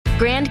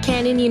Grand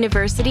Canyon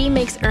University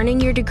makes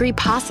earning your degree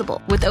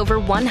possible with over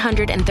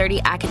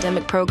 130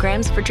 academic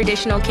programs for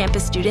traditional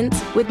campus students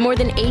with more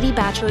than 80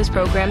 bachelor's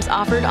programs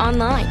offered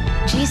online.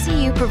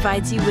 GCU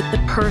provides you with the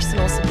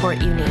personal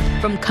support you need,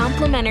 from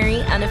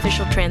complimentary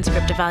unofficial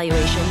transcript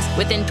evaluations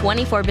within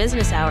 24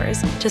 business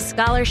hours to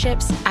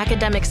scholarships,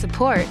 academic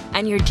support,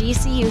 and your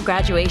GCU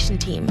graduation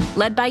team,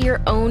 led by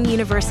your own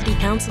university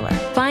counselor.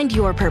 Find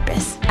your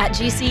purpose at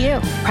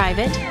GCU.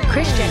 Private,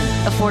 Christian,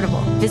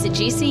 affordable. Visit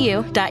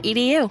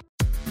gcu.edu.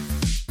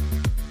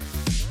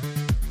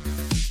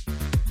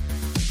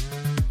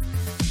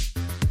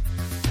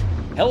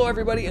 Hello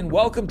everybody and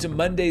welcome to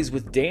Mondays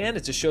with Dan.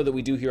 It's a show that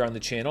we do here on the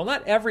channel.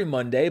 Not every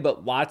Monday,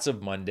 but lots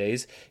of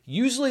Mondays.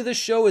 Usually this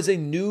show is a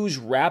news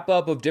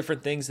wrap-up of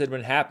different things that have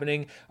been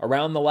happening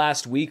around the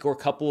last week or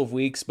couple of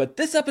weeks, but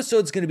this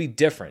episode's going to be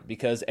different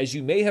because, as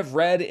you may have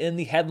read in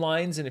the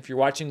headlines, and if you're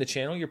watching the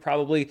channel, you're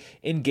probably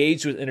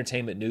engaged with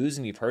entertainment news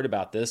and you've heard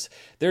about this.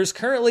 There's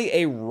currently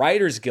a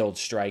Writers Guild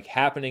strike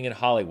happening in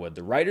Hollywood.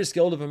 The Writers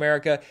Guild of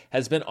America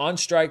has been on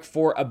strike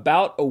for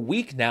about a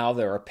week now.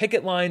 There are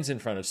picket lines in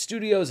front of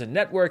studios and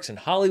networks in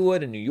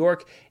Hollywood and New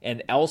York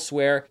and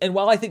elsewhere. And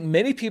while I think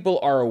many people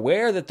are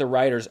aware that the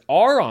writers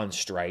are on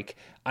strike,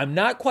 I'm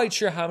not quite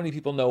sure how many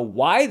people know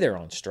why they're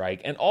on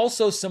strike and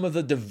also some of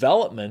the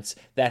developments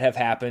that have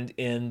happened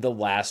in the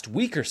last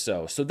week or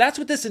so. So that's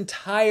what this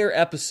entire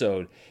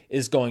episode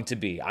is going to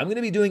be. I'm going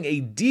to be doing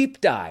a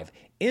deep dive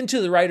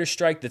into the writer's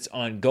strike that's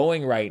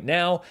ongoing right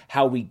now,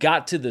 how we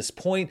got to this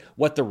point,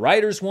 what the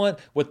writers want,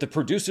 what the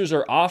producers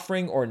are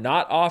offering or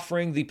not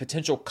offering, the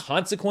potential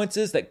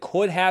consequences that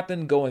could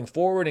happen going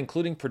forward,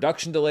 including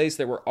production delays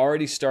that we're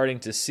already starting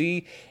to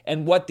see,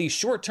 and what the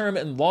short-term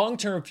and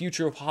long-term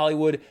future of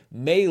Hollywood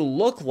may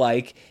look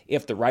like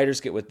if the writers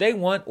get what they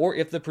want or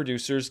if the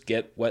producers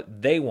get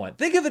what they want.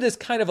 Think of it as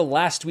kind of a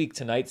Last Week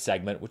Tonight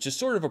segment, which is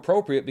sort of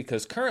appropriate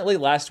because currently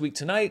Last Week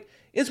Tonight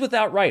is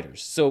without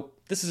writers. So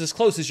this is as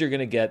close as you're going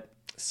to get.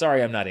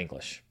 Sorry, I'm not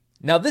English.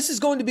 Now, this is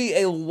going to be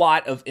a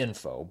lot of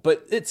info,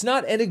 but it's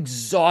not an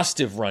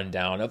exhaustive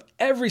rundown of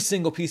every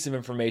single piece of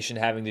information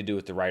having to do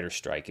with the writer's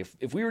strike.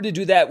 If we were to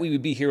do that, we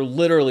would be here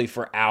literally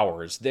for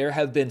hours. There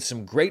have been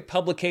some great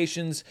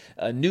publications,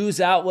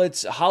 news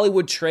outlets,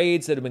 Hollywood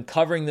trades that have been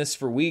covering this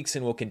for weeks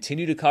and will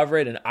continue to cover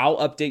it, and I'll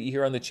update you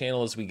here on the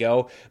channel as we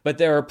go. But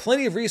there are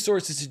plenty of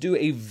resources to do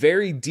a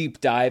very deep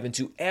dive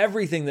into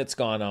everything that's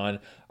gone on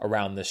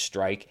around this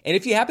strike. And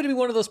if you happen to be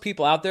one of those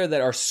people out there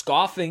that are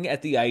scoffing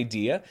at the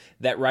idea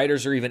that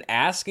writers are even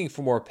asking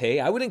for more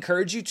pay, I would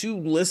encourage you to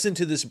listen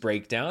to this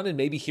breakdown and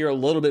maybe hear a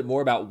little bit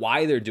more about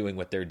why they're doing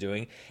what they're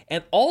doing,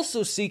 and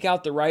also seek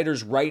out the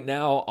writers right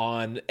now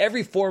on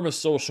every form of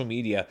social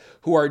media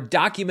who are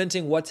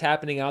documenting what's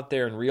happening out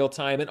there in real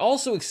time and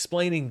also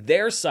explaining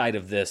their side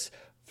of this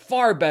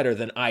far better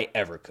than I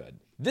ever could.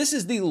 This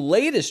is the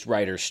latest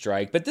writer's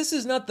strike, but this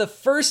is not the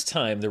first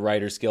time the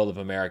Writers Guild of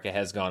America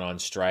has gone on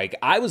strike.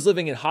 I was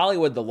living in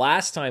Hollywood the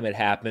last time it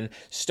happened,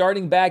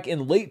 starting back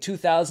in late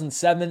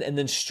 2007 and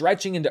then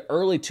stretching into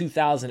early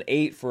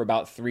 2008 for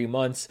about 3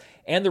 months.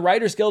 And the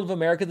Writers Guild of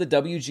America, the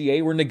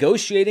WGA, were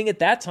negotiating at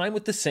that time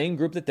with the same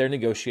group that they're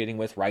negotiating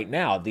with right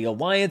now, the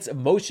Alliance of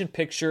Motion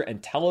Picture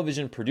and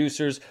Television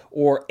Producers,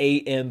 or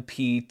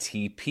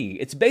AMPTP.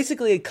 It's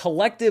basically a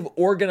collective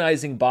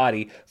organizing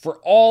body for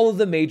all of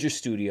the major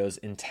studios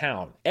in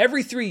town.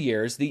 Every 3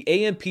 years, the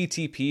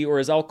AMPTP, or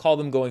as I'll call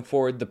them going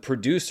forward, the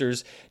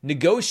producers,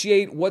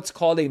 negotiate what's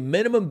called a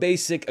minimum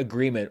basic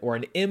agreement, or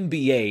an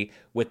MBA,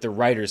 with the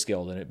Writers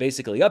Guild, and it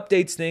basically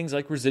updates things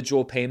like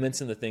residual payments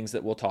and the things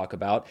that we'll talk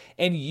about.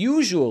 And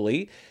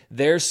usually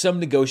there's some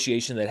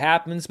negotiation that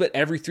happens, but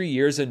every 3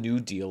 years a new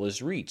deal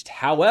is reached.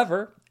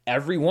 However,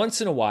 every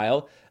once in a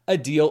while a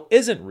deal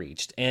isn't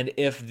reached, and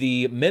if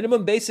the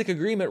minimum basic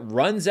agreement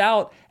runs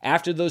out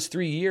after those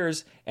 3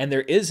 years and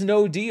there is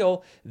no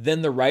deal,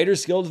 then the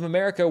Writers Guild of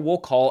America will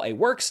call a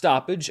work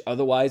stoppage,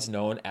 otherwise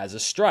known as a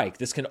strike.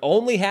 This can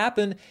only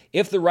happen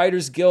if the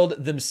Writers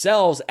Guild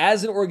themselves,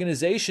 as an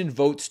organization,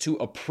 votes to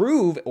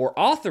approve or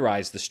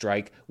authorize the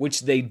strike,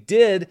 which they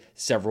did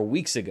several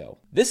weeks ago.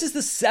 This is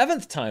the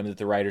 7th time that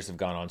the writers have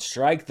gone on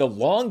strike. The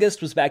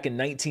longest was back in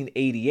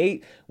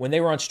 1988 when they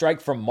were on strike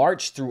from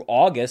March through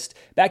August.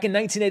 Back in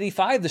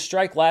 1985, the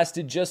strike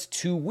lasted just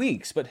 2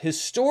 weeks, but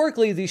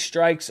historically these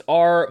strikes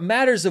are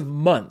matters of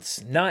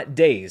months, not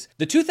days.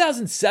 The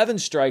 2007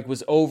 strike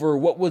was over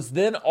what was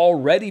then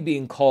already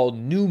being called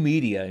new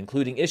media,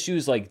 including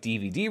issues like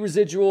DVD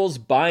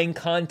residuals, buying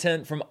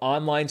content from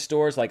online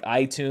stores like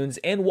iTunes,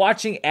 and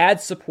watching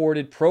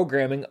ad-supported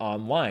programming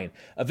online.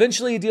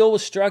 Eventually, a deal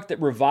was struck that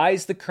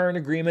revised the current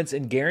agreements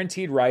and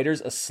guaranteed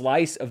writers a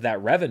slice of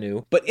that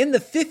revenue. But in the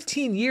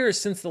 15 years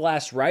since the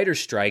last writer's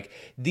strike,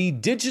 the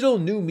digital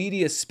new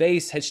media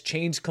space has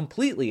changed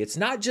completely. It's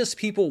not just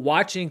people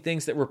watching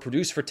things that were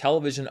produced for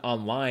television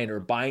online or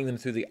buying them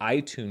through the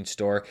iTunes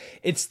store.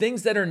 It's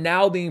things that are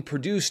now being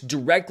produced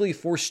directly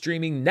for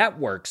streaming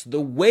networks.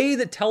 The way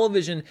that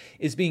television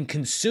is being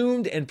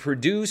consumed and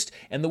produced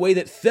and the way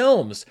that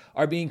films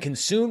are being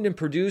consumed and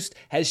produced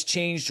has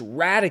changed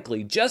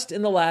radically just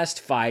in the last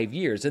 5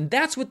 years. And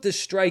that's what this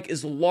strike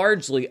is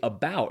largely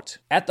about.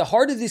 At the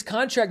heart of these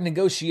contract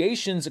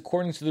negotiations,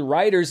 according to the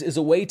writers, is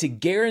a way to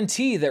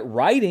guarantee that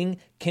writing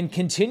can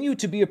continue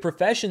to be a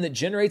profession that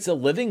generates a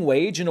living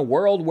wage in a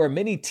world where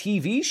many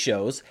TV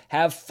shows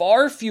have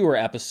far fewer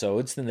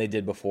episodes than they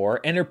did before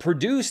and are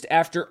produced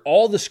after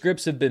all the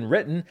scripts have been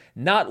written,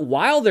 not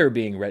while they're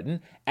being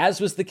written,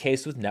 as was the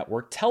case with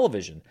network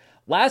television.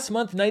 Last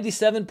month,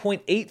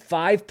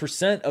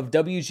 97.85% of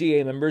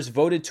WGA members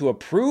voted to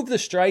approve the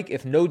strike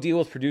if no deal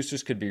with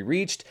producers could be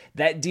reached.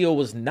 That deal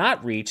was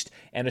not reached,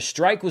 and a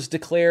strike was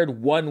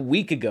declared 1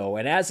 week ago.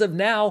 And as of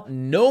now,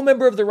 no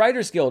member of the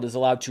Writers Guild is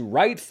allowed to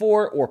write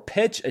for or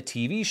pitch a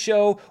TV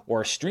show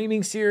or a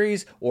streaming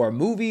series or a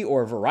movie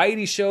or a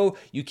variety show.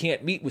 You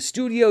can't meet with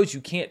studios.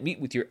 You can't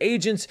meet with your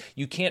agents.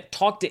 You can't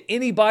talk to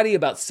anybody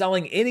about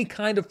selling any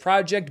kind of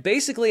project,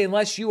 basically,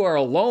 unless you are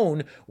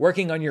alone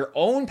working on your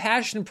own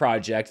passion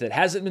project that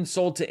hasn't been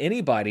sold to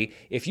anybody.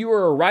 If you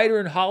are a writer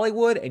in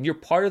Hollywood and you're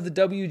part of the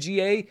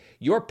WGA,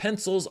 your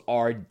pencils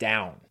are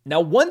down. Now,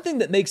 one thing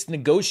that makes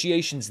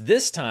negotiations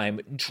this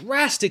time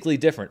drastically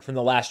different from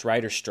the last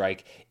writer's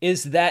strike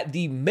is that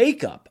the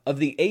makeup of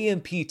the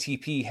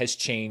AMPTP has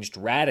changed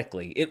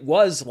radically. It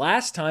was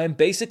last time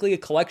basically a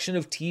collection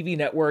of TV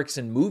networks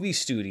and movie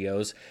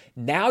studios.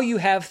 Now you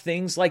have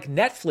things like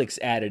Netflix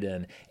added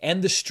in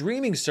and the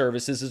streaming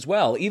services as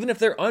well. Even if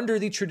they're under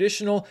the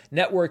traditional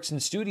networks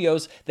and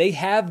studios, they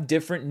have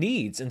different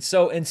needs. And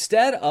so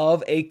instead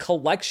of a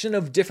collection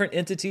of different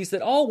entities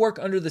that all work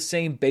under the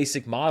same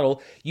basic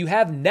model, you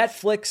have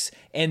Netflix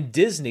and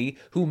Disney,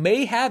 who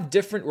may have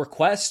different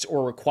requests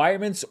or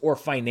requirements or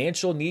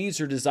financial needs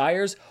or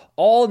desires,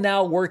 all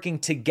now working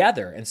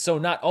together. And so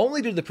not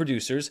only do the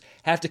producers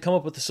have to come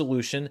up with a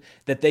solution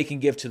that they can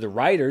give to the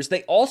writers,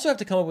 they also have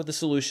to come up with a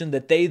solution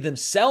that they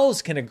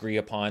themselves can agree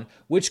upon,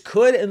 which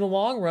could, in the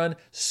long run,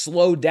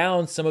 slow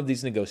down some of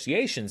these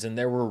negotiations. And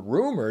there were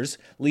rumors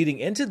leading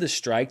into the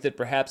strike that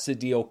perhaps a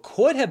deal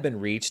could have been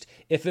reached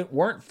if it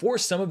weren't for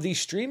some of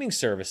these streaming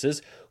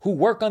services who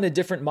work on a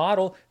different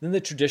model than the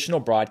traditional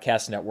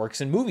broadcast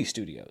networks and movie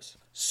studios.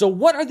 So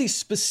what are these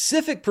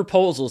specific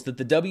proposals that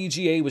the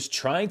WGA was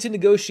trying to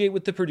negotiate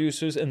with the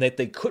producers and that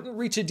they couldn't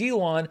reach a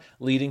deal on,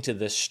 leading to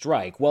this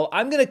strike? Well,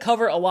 I'm going to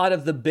cover a lot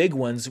of the big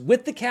ones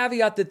with the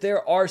caveat that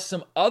there are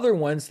some other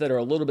ones that are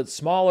a little bit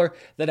smaller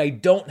that I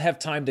don't have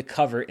time to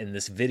cover in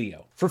this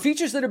video. For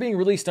features that are being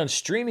released on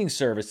streaming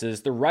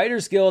services, the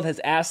Writers Guild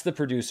has asked the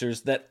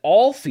producers that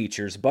all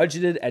features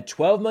budgeted at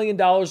 $12 million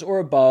or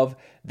above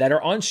that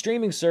are on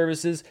streaming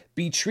services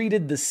be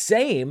treated the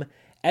same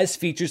as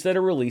features that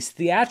are released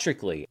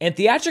theatrically. And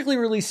theatrically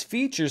released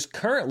features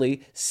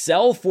currently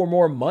sell for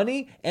more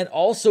money and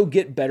also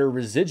get better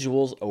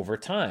residuals over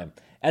time.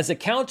 As a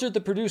counter, the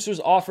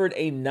producers offered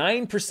a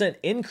 9%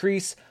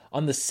 increase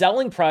on the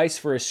selling price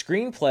for a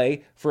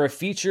screenplay for a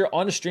feature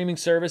on a streaming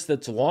service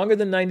that's longer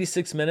than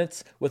 96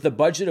 minutes with a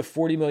budget of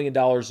 $40 million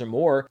or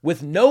more,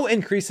 with no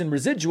increase in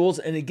residuals.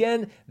 And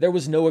again, there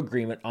was no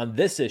agreement on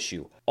this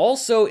issue.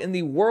 Also, in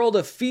the world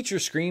of feature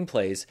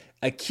screenplays,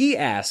 a key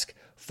ask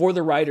for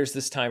the writers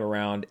this time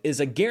around is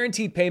a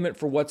guaranteed payment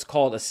for what's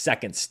called a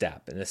second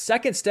step. And the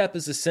second step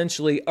is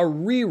essentially a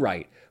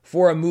rewrite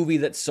for a movie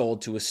that's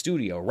sold to a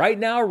studio. Right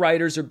now,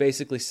 writers are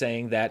basically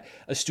saying that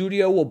a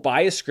studio will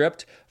buy a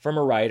script from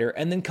a writer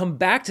and then come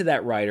back to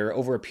that writer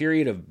over a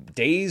period of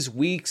days,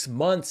 weeks,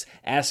 months,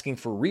 asking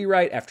for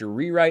rewrite after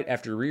rewrite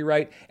after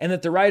rewrite, and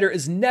that the writer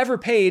is never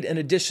paid an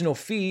additional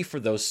fee for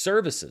those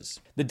services.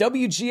 The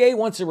WGA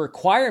wants a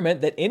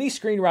requirement that any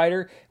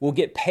screenwriter will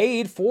get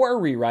paid for a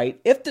rewrite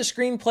if the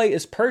screenplay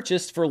is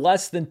purchased for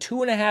less than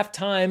 2.5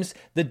 times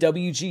the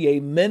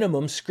WGA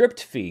minimum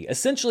script fee,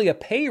 essentially a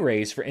pay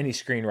raise for any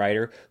screenwriter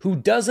who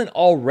doesn't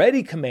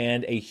already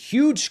command a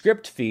huge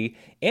script fee,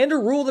 and a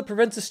rule that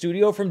prevents a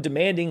studio from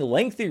demanding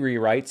lengthy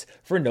rewrites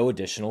for no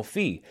additional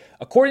fee.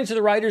 According to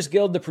the Writers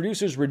Guild, the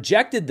producers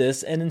rejected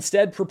this and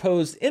instead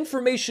proposed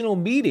informational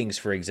meetings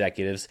for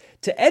executives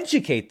to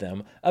educate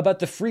them about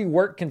the free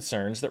work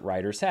concerns that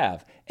writers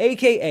have,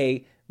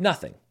 aka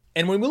nothing.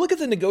 And when we look at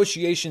the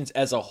negotiations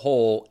as a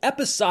whole,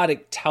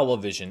 episodic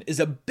television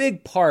is a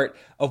big part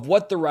of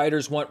what the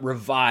writers want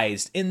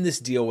revised in this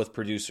deal with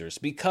producers,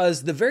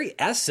 because the very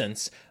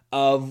essence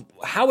of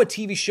how a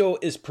TV show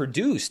is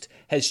produced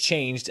has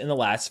changed in the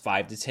last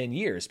 5 to 10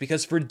 years.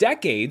 Because for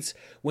decades,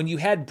 when you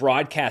had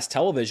broadcast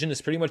television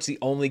as pretty much the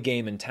only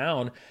game in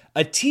town,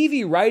 a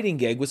TV writing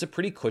gig was a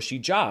pretty cushy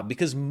job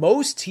because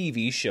most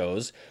TV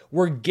shows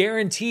were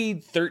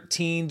guaranteed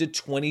 13 to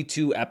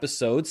 22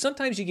 episodes.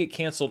 Sometimes you get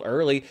canceled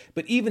early,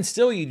 but even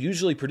still, you'd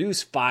usually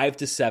produce 5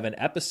 to 7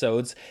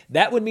 episodes.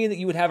 That would mean that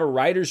you would have a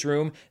writer's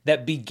room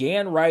that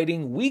began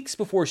writing weeks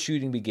before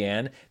shooting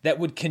began, that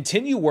would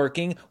continue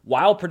working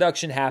while production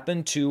production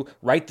happened to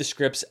write the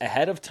scripts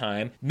ahead of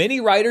time.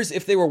 Many writers,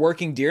 if they were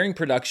working during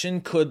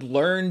production, could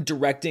learn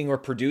directing or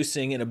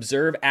producing and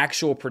observe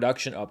actual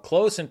production up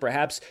close and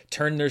perhaps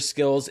turn their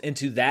skills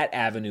into that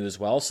avenue as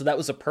well. So that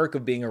was a perk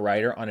of being a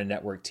writer on a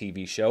network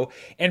TV show.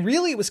 And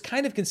really, it was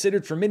kind of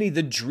considered for many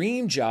the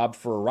dream job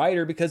for a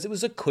writer because it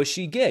was a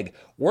cushy gig.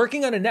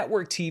 Working on a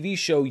network TV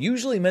show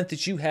usually meant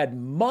that you had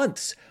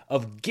months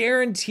of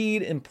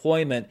guaranteed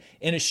employment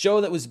in a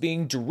show that was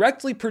being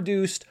directly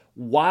produced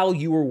while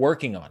you were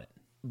working on it.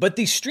 But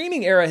the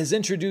streaming era has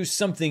introduced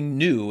something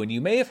new, and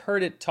you may have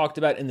heard it talked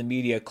about in the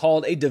media,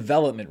 called a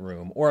development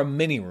room or a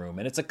mini room.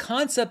 And it's a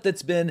concept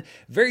that's been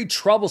very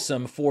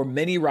troublesome for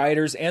many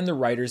writers and the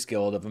Writers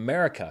Guild of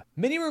America.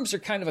 Mini rooms are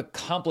kind of a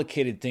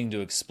complicated thing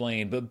to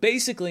explain, but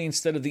basically,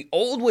 instead of the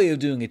old way of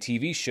doing a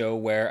TV show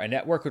where a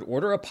network would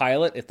order a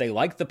pilot, if they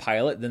liked the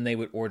pilot, then they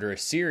would order a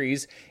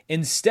series,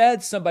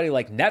 instead, somebody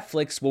like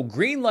Netflix will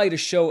greenlight a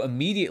show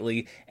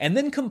immediately and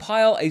then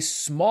compile a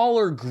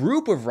smaller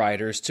group of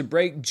writers to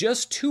break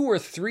just 2 or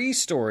 3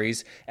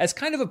 stories as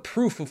kind of a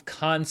proof of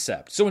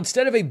concept. So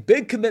instead of a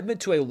big commitment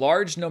to a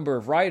large number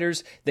of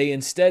writers, they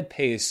instead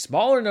pay a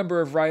smaller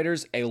number of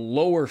writers a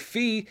lower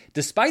fee,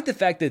 despite the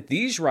fact that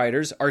these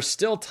writers are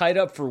still tied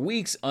up for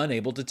weeks,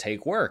 unable to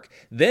take work.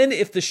 Then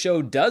if the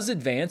show does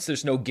advance,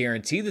 there's no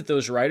guarantee that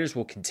those writers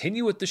will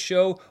continue with the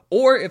show,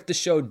 or if the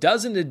show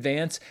doesn't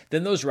advance,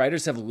 then those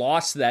writers have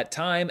lost that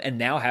time and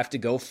now have to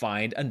go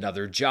find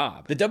another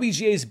job. The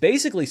WGA is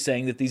basically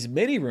saying that these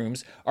mini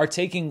rooms are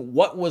taking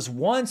what was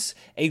once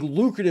a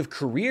lucrative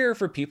career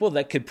for people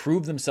that could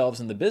prove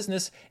themselves in the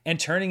business and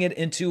turning it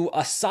into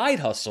a side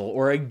hustle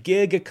or a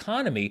gig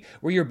economy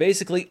where you're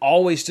basically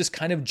always just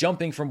kind of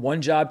jumping from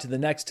one job to the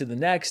next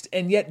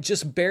and yet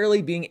just barely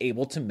being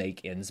able to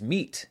make ends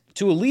meet.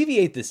 To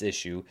alleviate this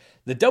issue,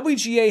 the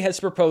WGA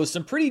has proposed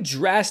some pretty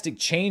drastic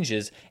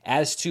changes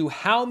as to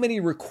how many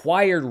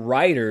required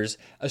writers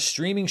a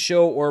streaming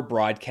show or a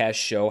broadcast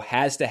show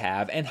has to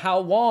have and how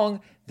long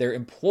they're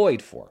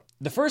employed for.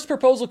 The first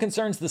proposal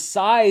concerns the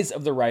size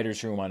of the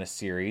writer's room on a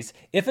series.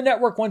 If a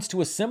network wants to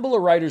assemble a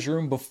writer's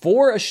room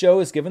before a show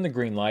is given the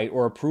green light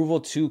or approval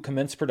to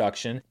commence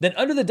production, then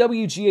under the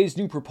WGA's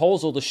new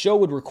proposal, the show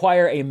would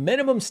require a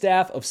minimum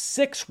staff of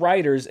 6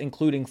 writers,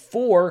 including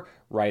 4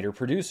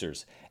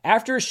 writer-producers.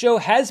 After a show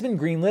has been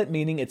greenlit,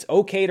 meaning it's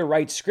okay to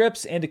write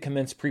scripts and to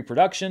commence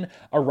pre-production,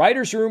 a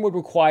writer's room would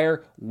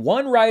require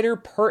 1 writer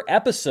per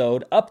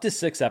episode up to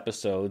 6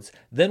 episodes,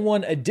 then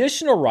 1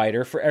 additional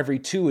writer for every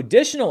 2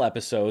 additional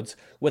episodes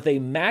with a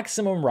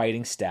maximum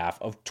writing staff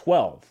of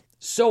 12.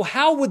 So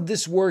how would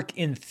this work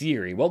in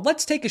theory? Well,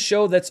 let's take a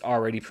show that's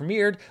already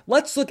premiered.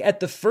 Let's look at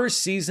the first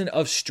season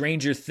of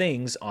Stranger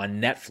Things on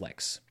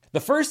Netflix. The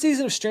first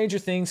season of Stranger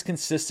Things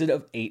consisted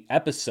of 8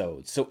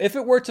 episodes, so if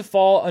it were to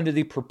fall under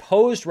the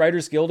proposed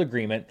Writers Guild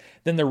agreement,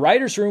 then the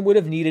writer's room would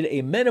have needed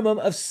a minimum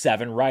of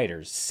 7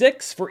 writers,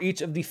 6 for each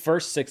of the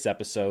first 6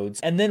 episodes,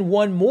 and then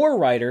 1 more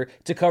writer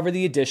to cover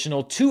the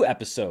additional 2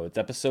 episodes,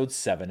 episodes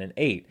 7 and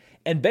 8.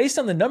 And based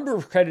on the number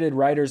of credited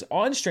writers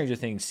on Stranger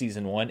Things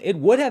Season 1, it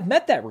would have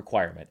met that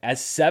requirement, as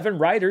 7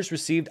 writers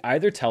received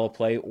either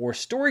teleplay or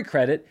story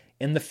credit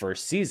in the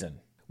first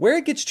season. Where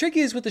it gets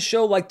tricky is with a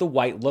show like The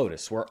White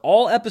Lotus, where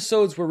all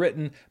episodes were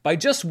written by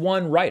just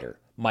 1 writer,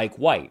 Mike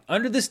White.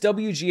 Under this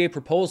WGA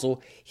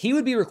proposal, he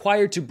would be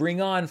required to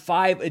bring on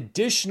 5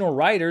 additional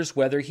writers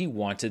whether he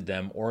wanted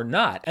them or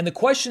not. And the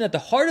question at the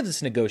heart of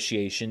this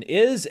negotiation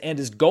is, and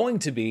is going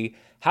to be,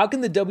 how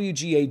can the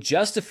WGA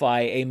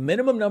justify a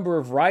minimum number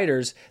of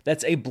writers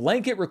that's a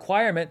blanket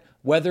requirement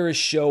whether a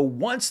show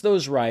wants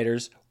those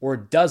writers or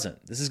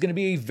doesn't? This is going to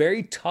be a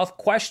very tough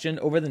question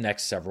over the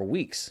next several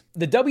weeks.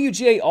 The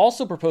WGA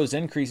also proposed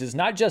increases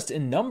not just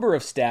in number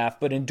of staff,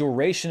 but in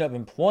duration of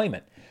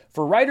employment.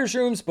 For writers'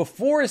 rooms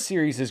before a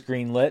series is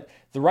greenlit,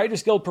 the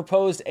Writers Guild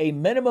proposed a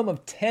minimum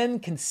of 10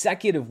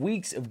 consecutive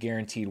weeks of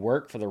guaranteed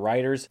work for the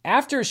writers.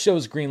 After a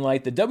show's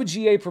greenlight, the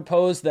WGA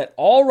proposed that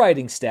all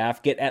writing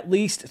staff get at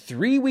least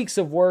 3 weeks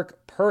of work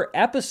per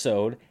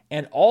episode,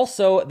 and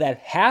also that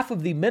half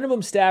of the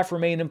minimum staff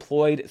remain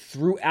employed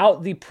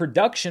throughout the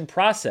production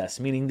process,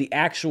 meaning the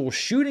actual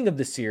shooting of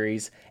the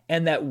series,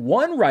 and that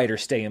 1 writer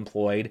stay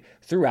employed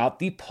throughout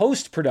the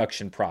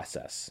post-production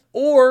process,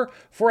 or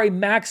for a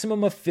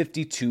maximum of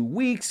 52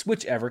 weeks,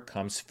 whichever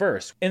comes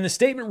first. In the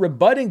statement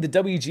rebutting the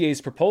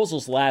WGA's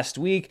proposals last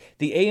week,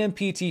 the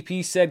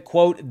AMPTP said,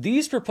 quote,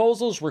 "These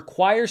proposals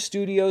require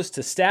studios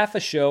to staff a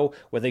show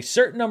with a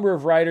certain number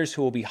of writers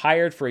who will be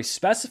hired for a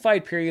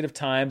specified period of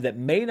time that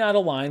may not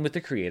align with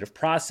the creative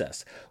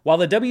process. While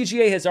the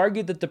WGA has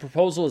argued that the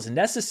proposal is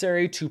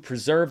necessary to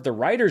preserve the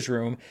writer's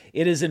room,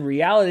 it is in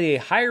reality a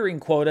hiring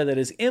quota that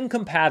is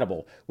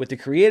incompatible with the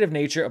creative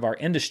nature of our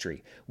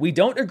industry. We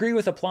don't agree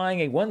with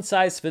applying a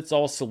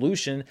one-size-fits-all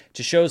solution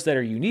to shows that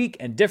are unique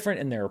and different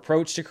in their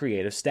approach to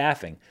creative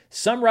staffing.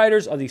 Some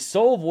writers are the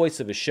sole voice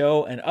of a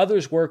show and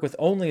others work with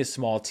only a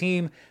small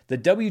team. The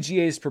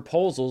WGA's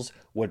proposals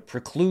would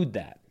preclude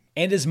that."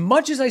 And as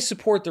much as I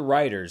support the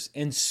writers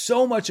and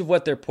so much of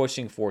what they're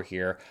pushing for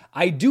here,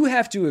 I do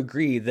have to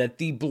agree that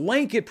the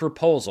blanket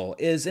proposal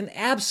is an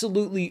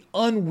absolutely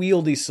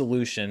unwieldy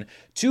solution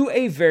to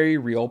a very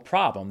real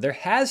problem. There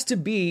has to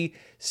be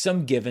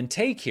some give and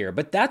take here,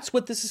 but that's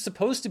what this is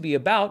supposed to be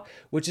about,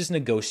 which is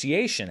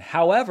negotiation.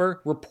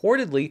 However,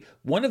 reportedly,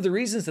 one of the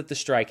reasons that the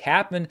strike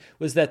happened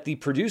was that the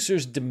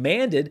producers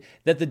demanded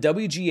that the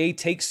WGA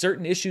take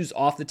certain issues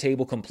off the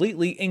table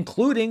completely,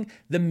 including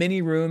the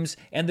mini rooms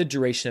and the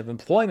duration of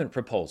employment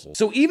proposal.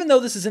 So even though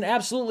this is an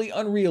absolutely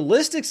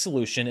unrealistic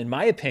solution, in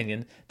my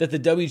opinion, that the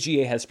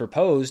WGA has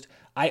proposed,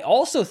 I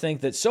also think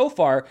that so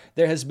far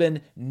there has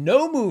been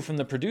no move from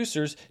the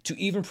producers to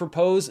even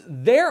propose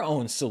their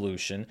own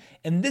solution,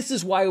 and this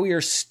is why we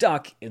are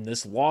stuck in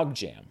this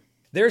logjam.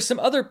 There are some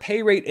other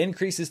pay rate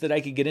increases that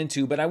I could get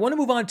into, but I want to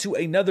move on to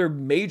another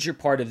major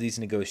part of these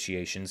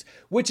negotiations,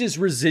 which is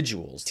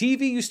residuals.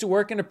 TV used to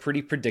work in a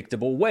pretty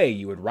predictable way.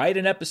 You would write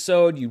an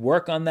episode, you'd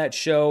work on that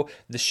show,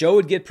 the show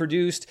would get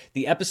produced,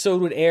 the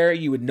episode would air,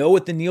 you would know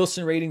what the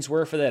Nielsen ratings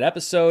were for that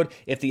episode.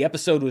 If the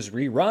episode was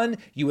rerun,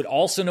 you would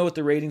also know what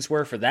the ratings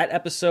were for that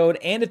episode,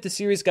 and if the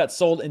series got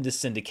sold into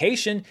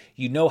syndication,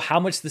 you'd know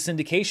how much the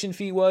syndication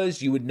fee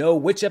was, you would know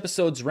which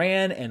episodes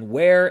ran and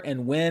where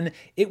and when.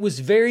 It was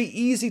very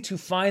easy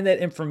to find that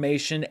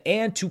information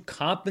and to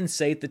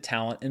compensate the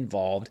talent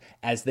involved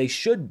as they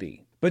should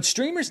be. But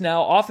streamers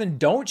now often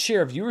don't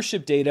share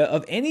viewership data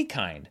of any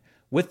kind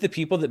with the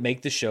people that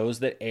make the shows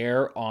that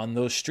air on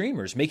those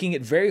streamers, making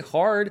it very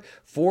hard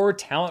for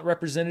talent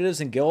representatives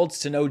and guilds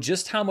to know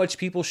just how much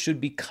people should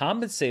be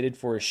compensated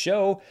for a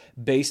show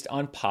based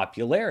on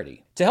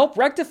popularity. To help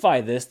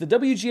rectify this, the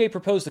WGA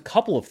proposed a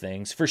couple of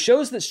things. For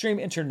shows that stream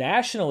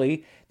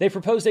internationally, they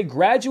proposed a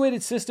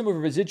graduated system of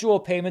residual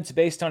payments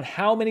based on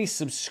how many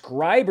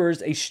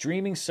subscribers a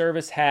streaming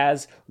service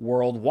has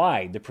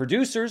worldwide. The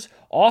producers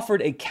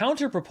offered a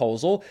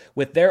counter-proposal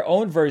with their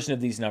own version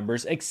of these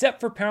numbers, except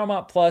for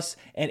Paramount Plus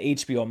and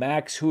HBO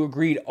Max, who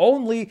agreed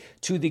only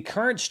to the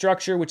current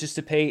structure, which is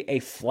to pay a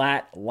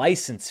flat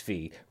license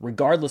fee,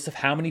 regardless of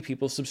how many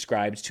people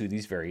subscribe to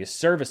these various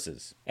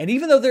services. And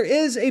even though there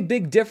is a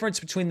big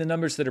difference between the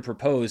numbers that are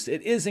proposed,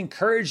 it is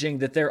encouraging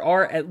that there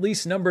are at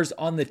least numbers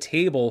on the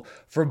table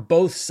for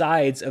both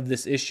sides of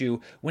this issue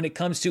when it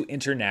comes to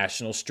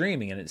international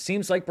streaming. And it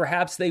seems like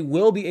perhaps they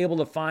will be able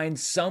to find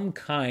some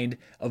kind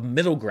of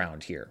middle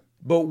ground here.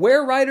 But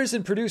where writers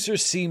and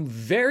producers seem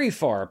very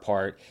far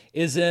apart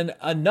is in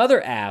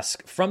another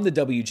ask from the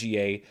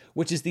WGA,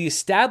 which is the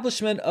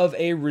establishment of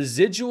a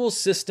residual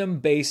system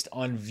based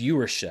on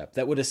viewership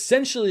that would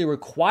essentially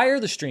require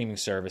the streaming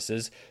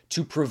services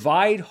to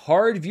provide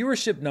hard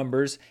viewership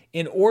numbers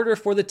in order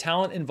for the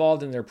talent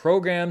involved in their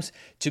programs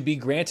to be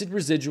granted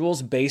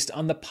residuals based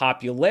on the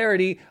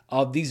popularity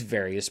of these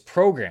various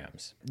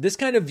programs. This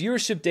kind of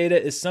viewership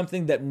data is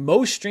something that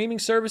most streaming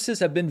services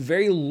have been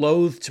very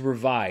loath to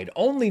provide.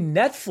 Only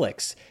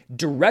Netflix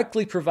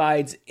directly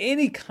provides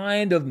any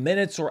kind of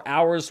minutes or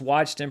hours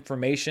watched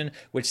information,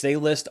 which they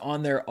list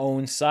on their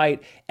own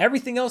site.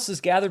 Everything else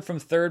is gathered from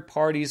third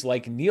parties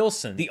like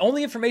Nielsen. The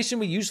only information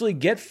we usually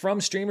get from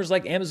streamers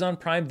like Amazon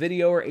Prime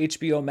Video or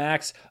HBO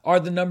Max are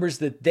the numbers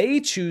that they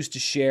choose to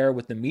share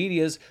with the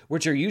medias,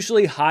 which are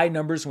usually high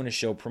numbers when a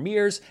show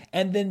premieres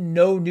and then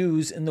no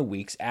news in the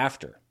weeks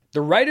after.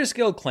 The Writers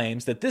Guild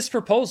claims that this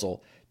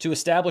proposal to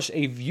establish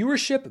a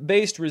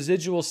viewership-based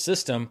residual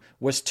system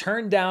was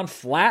turned down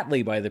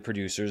flatly by the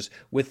producers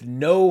with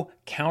no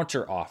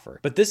counteroffer.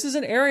 But this is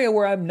an area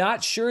where I'm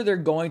not sure they're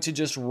going to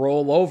just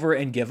roll over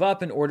and give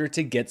up in order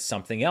to get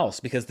something else,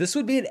 because this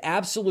would be an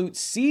absolute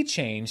sea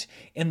change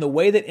in the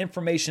way that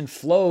information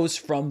flows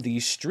from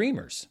these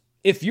streamers.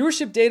 If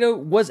viewership data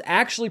was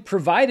actually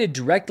provided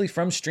directly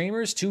from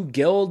streamers to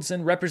guilds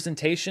and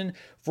representation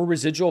for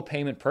residual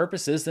payment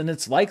purposes, then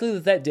it's likely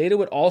that that data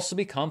would also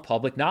become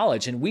public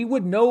knowledge. And we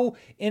would know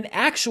in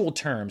actual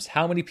terms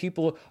how many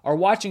people are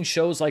watching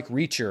shows like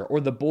Reacher or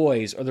The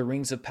Boys or The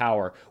Rings of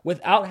Power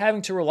without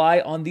having to rely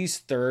on these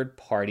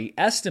third-party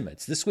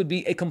estimates. This would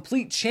be a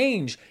complete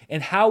change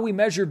in how we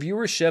measure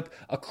viewership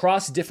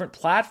across different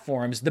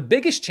platforms, the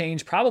biggest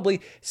change probably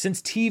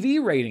since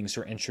TV ratings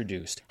were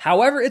introduced.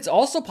 However, it's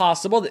also possible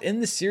that in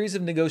the series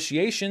of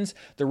negotiations,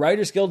 the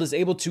Writers Guild is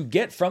able to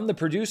get from the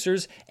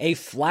producers a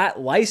flat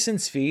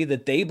license fee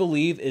that they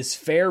believe is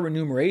fair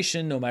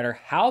remuneration no matter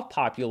how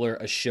popular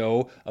a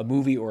show, a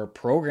movie, or a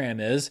program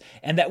is,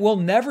 and that we'll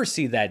never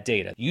see that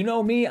data. You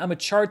know me, I'm a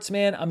charts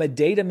man, I'm a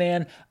data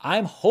man.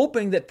 I'm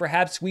hoping that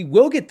perhaps we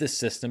will get this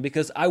system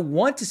because I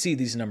want to see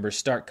these numbers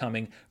start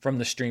coming from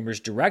the streamers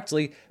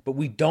directly, but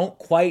we don't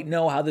quite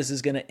know how this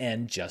is going to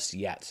end just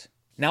yet.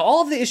 Now,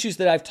 all of the issues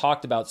that I've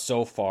talked about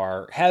so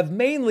far have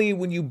mainly,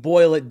 when you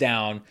boil it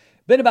down,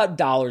 been about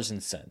dollars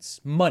and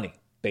cents, money,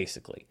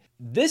 basically.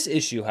 This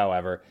issue,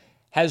 however,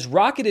 has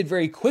rocketed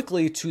very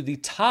quickly to the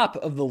top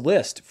of the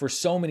list for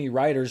so many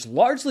writers,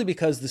 largely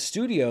because the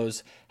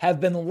studios have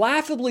been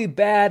laughably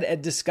bad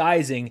at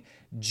disguising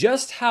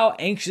just how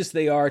anxious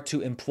they are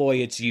to employ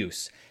its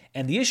use.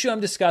 And the issue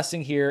I'm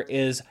discussing here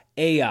is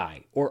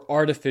AI, or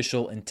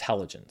artificial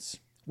intelligence.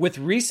 With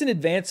recent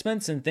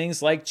advancements in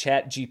things like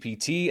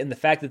ChatGPT and the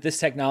fact that this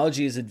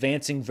technology is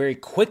advancing very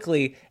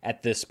quickly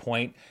at this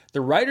point, the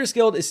Writers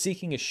Guild is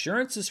seeking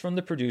assurances from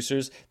the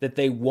producers that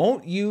they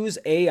won't use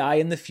AI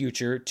in the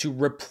future to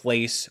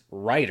replace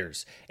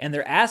writers. And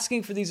they're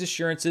asking for these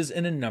assurances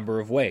in a number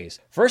of ways.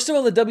 First of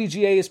all, the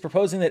WGA is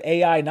proposing that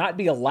AI not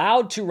be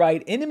allowed to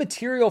write any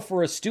material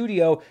for a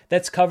studio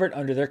that's covered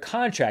under their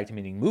contract,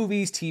 meaning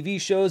movies, TV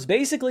shows.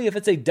 Basically, if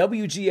it's a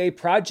WGA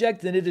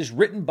project, then it is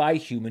written by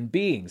human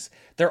beings.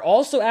 They're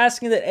also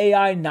asking that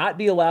AI not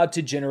be allowed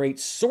to generate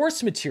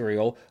source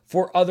material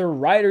for other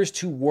writers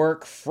to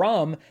work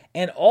from,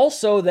 and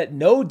also that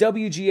no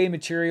WGA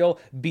material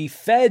be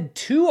fed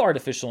to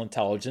artificial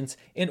intelligence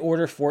in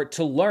order for it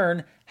to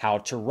learn how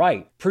to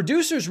write.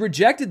 Producers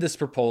rejected this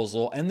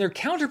proposal, and their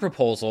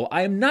counterproposal,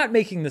 I am not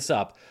making this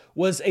up,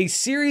 was a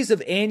series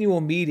of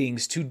annual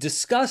meetings to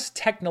discuss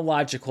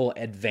technological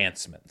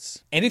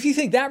advancements. And if you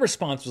think that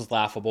response was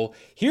laughable,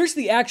 here's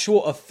the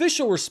actual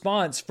official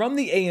response from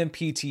the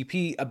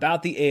AMPTP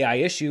about the AI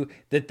issue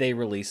that they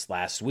released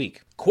last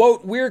week.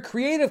 Quote, "We're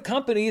creative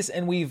companies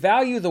and we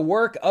value the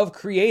work of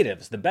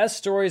creatives. The best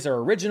stories are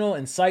original,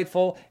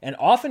 insightful, and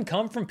often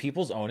come from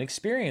people's own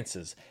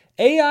experiences.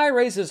 AI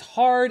raises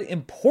hard,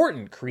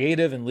 important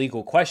creative and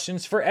legal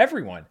questions for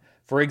everyone.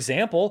 For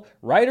example,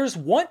 writers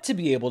want to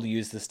be able to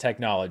use this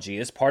technology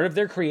as part of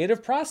their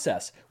creative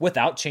process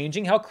without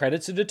changing how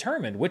credits are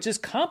determined, which is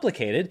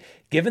complicated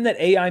given that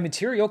AI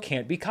material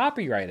can't be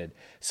copyrighted.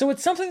 So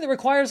it's something that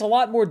requires a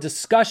lot more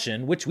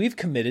discussion, which we've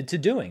committed to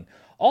doing.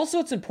 Also,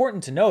 it's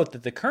important to note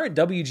that the current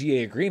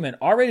WGA agreement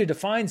already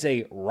defines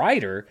a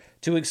writer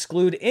to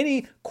exclude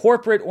any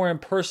corporate or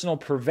impersonal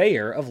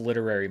purveyor of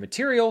literary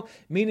material,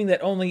 meaning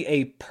that only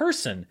a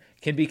person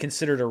can be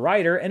considered a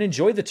writer and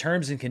enjoy the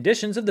terms and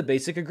conditions of the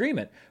basic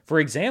agreement. For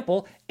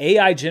example,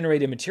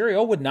 AI-generated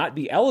material would not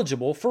be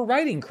eligible for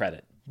writing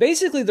credit.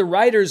 Basically, the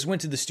writers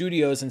went to the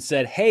studios and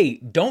said, hey,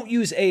 don't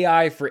use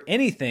AI for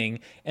anything.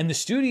 And the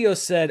studio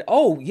said,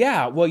 oh,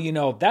 yeah,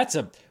 well, that's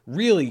a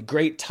really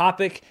great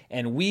topic,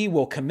 and we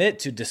will commit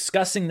to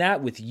discussing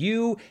that with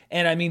you.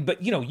 And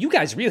but you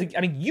guys really,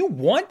 you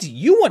want to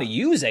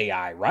use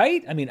AI,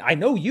 right? I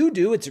know you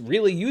do. It's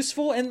really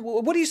useful. And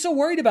what are you so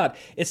worried about?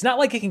 It's not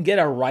like it can get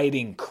a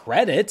writing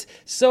credit.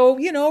 So,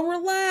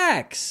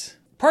 relax.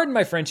 Pardon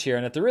my French here,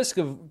 and at the risk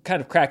of kind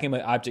of cracking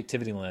my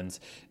objectivity lens,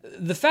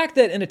 the fact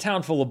that in a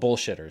town full of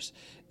bullshitters,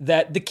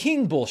 that the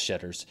king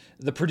bullshitters,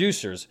 the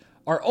producers,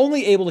 are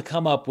only able to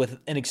come up with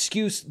an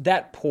excuse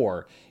that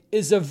poor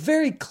is a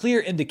very clear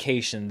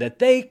indication that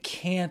they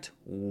can't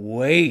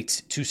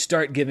wait to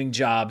start giving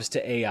jobs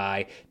to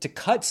AI, to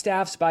cut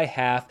staffs by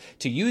half,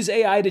 to use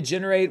AI to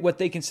generate what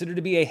they consider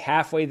to be a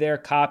halfway there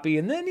copy,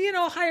 and then,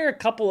 hire a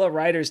couple of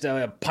writers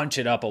to punch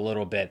it up a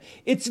little bit.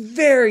 It's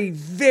very,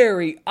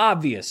 very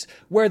obvious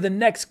where the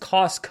next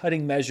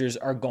cost-cutting measures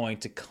are going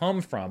to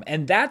come from.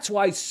 And that's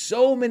why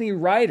so many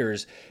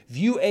writers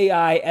view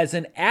AI as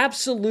an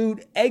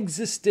absolute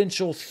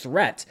existential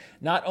threat,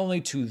 not only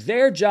to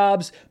their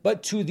jobs,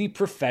 but to the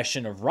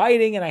profession of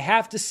writing. And I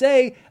have to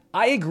say,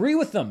 I agree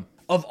with them.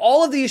 Of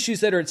all of the issues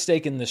that are at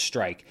stake in this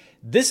strike,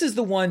 this is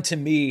the one to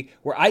me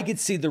where I could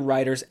see the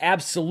writers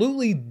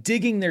absolutely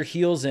digging their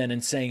heels in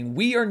and saying,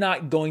 we are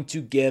not going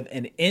to give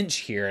an inch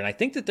here. And I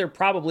think that they're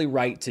probably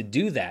right to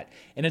do that.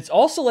 And it's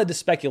also led to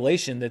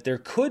speculation that there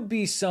could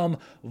be some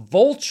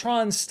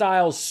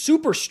Voltron-style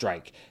super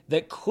strike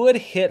that could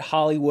hit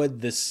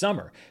Hollywood this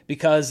summer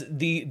because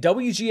the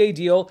WGA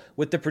deal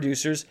with the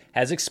producers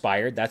has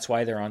expired. That's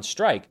why they're on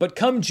strike. But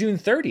come June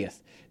 30th,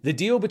 the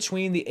deal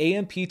between the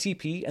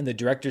AMPTP and the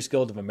Directors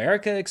Guild of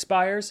America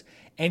expires,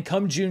 and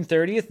come June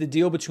 30th, the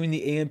deal between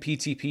the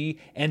AMPTP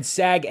and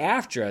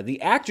SAG-AFTRA,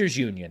 the Actors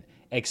Union,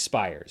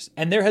 expires.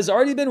 And there has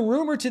already been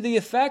rumor to the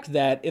effect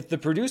that if the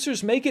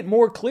producers make it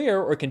more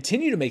clear or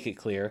continue to make it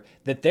clear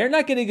that they're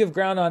not going to give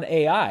ground on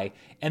AI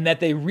and that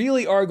they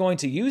really are going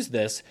to use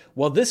this,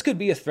 well, this could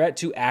be a threat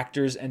to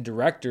actors and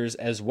directors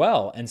as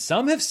well. And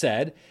some have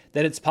said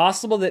that it's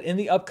possible that in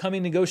the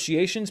upcoming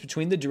negotiations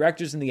between the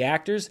directors and the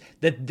actors,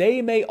 that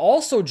they may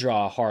also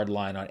draw a hard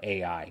line on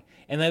AI.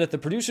 And that if the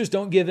producers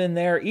don't give in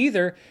there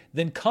either,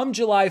 then come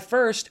July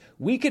 1st,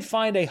 we could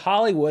find a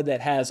Hollywood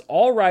that has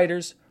all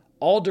writers,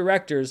 all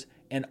directors,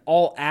 and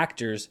all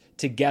actors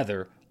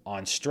together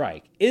on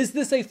strike. Is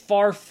this a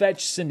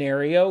far-fetched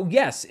scenario?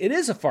 Yes, it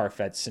is a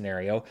far-fetched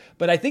scenario,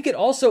 but I think it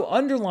also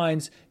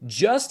underlines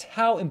just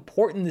how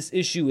important this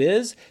issue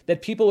is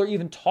that people are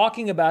even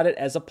talking about it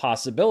as a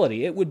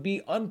possibility. It would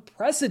be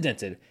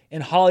unprecedented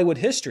in Hollywood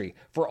history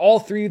for all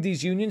three of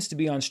these unions to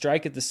be on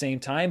strike at the same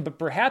time, but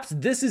perhaps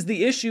this is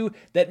the issue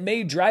that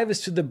may drive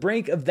us to the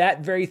brink of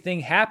that very thing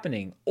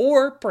happening.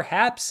 Or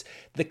perhaps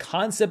the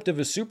concept of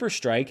a super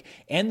strike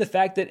and the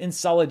fact that in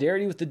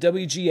solidarity with the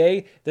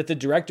WGA, that the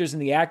directors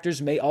and the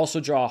actors may also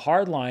draw a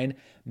hard line,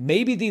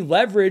 maybe the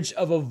leverage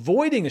of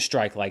avoiding a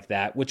strike like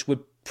that, which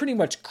would pretty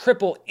much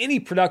cripple any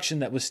production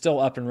that was still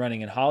up and running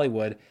in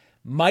Hollywood,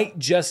 might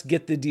just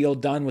get the deal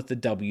done with the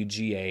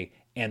WGA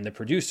and the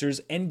producers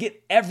and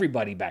get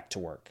everybody back to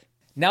work.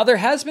 Now, there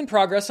has been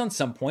progress on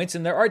some points,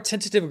 and there are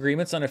tentative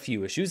agreements on a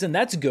few issues, and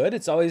that's good.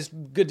 It's always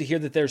good to hear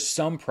that there's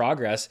some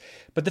progress.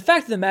 But the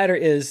fact of the matter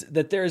is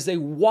that there is a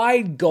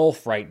wide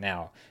gulf right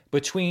now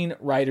between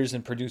writers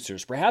and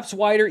producers, perhaps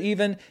wider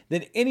even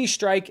than any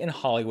strike in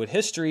Hollywood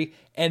history,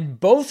 and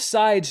both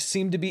sides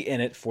seem to be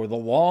in it for the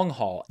long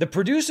haul. The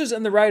producers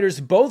and the writers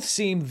both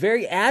seem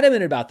very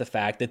adamant about the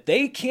fact that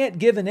they can't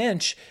give an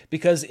inch,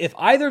 because if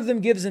either of them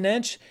gives an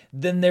inch,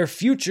 then their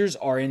futures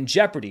are in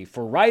jeopardy.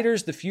 For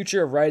writers, the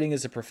future of writing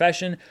as a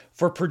profession.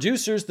 For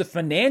producers, the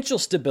financial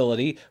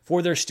stability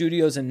for their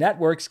studios and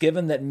networks,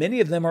 given that many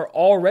of them are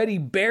already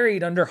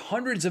buried under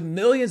hundreds of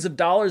millions of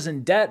dollars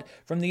in debt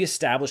from the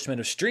establishment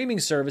of streaming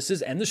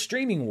services and the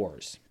streaming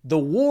wars. The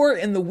war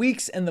in the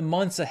weeks and the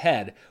months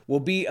ahead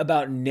will be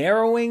about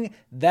narrowing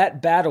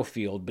that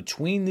battlefield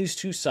between these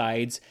two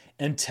sides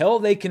until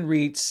they can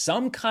reach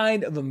some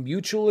kind of a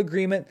mutual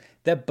agreement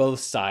that both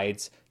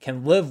sides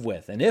can live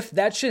with. And if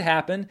that should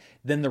happen,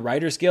 then the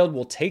Writers Guild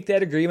will take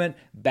that agreement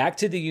back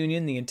to the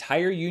union. The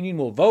entire union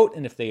will vote,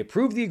 and if they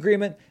approve the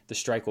agreement, the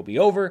strike will be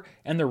over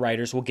and the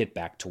writers will get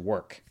back to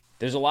work.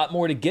 There's a lot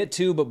more to get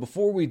to, but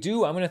before we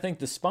do, I'm going to thank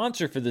the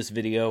sponsor for this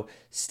video,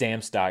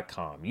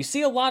 Stamps.com. You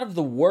see a lot of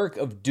the work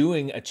of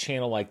doing a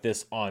channel like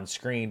this on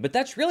screen, but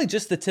that's really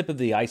just the tip of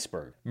the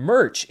iceberg.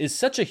 Merch is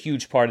such a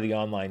huge part of the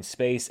online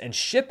space, and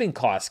shipping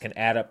costs can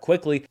add up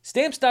quickly.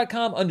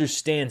 Stamps.com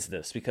understands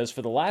this because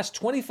for the last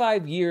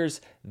 25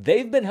 years,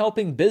 they've been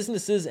helping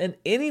businesses and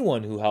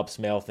anyone who helps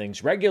mail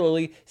things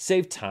regularly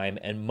save time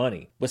and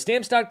money. With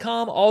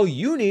Stamps.com, all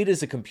you need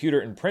is a computer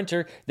and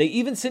printer. They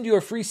even send you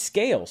a free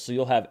scale, so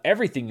you'll have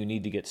everything you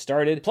need to get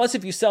started. Plus,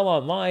 if you sell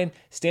online,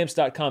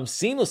 Stamps.com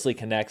seamlessly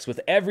connects with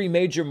every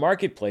major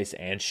marketplace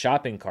and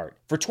shopping cart.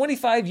 For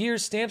 25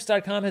 years,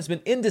 Stamps.com has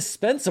been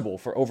indispensable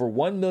for over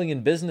 1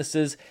 million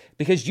businesses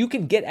because you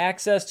can get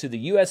access to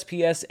the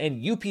USPS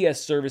and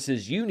UPS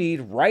services you need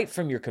right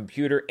from your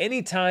computer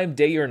anytime,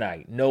 day or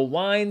night. No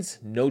lines,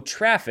 no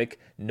traffic,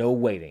 no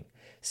waiting.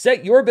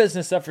 Set your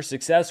business up for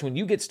success when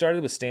you get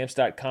started with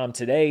Stamps.com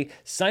today.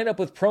 Sign up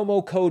with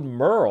promo code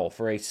MERLE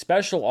for a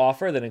special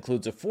offer that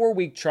includes a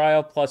 4-week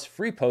trial plus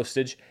free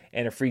postage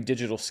and a free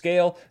digital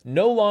scale.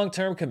 No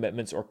long-term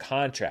commitments or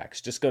contracts.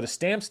 Just go to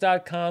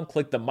Stamps.com,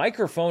 click the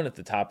microphone at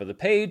the top of the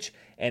page,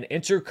 and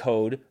enter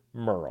code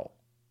MERLE.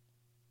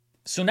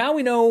 So now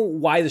we know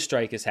why the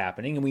strike is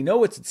happening and we know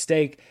what's at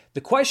stake.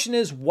 The question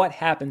is, what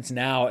happens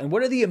now and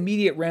what are the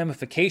immediate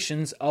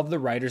ramifications of the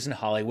writers in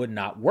Hollywood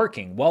not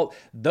working? Well,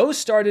 those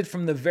started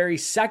from the very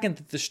second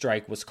that the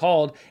strike was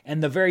called,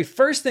 and the very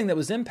first thing that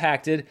was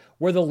impacted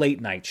were the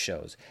late night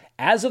shows.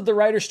 As of the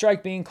writer's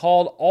strike being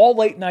called, all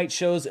late night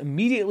shows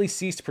immediately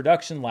ceased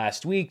production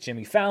last week.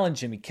 Jimmy Fallon,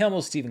 Jimmy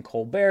Kimmel, Stephen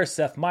Colbert,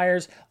 Seth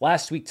Meyers,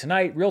 Last Week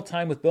Tonight, Real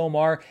Time with Bill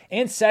Maher,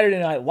 and Saturday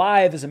Night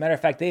Live. As a matter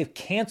of fact, they have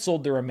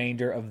canceled the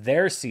remainder of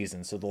their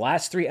season. So the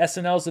last 3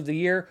 SNLs of the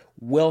year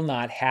will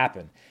not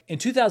happen. In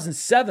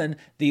 2007,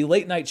 the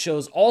late night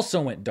shows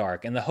also went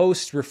dark, and the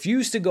hosts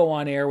refused to go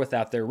on air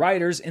without their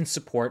writers in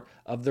support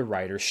of the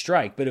writer's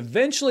strike. But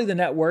eventually the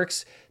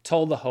networks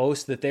told the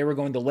hosts that they were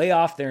going to lay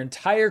off their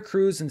entire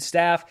crews and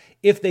staff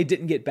if they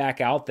didn't get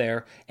back out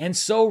there. And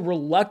so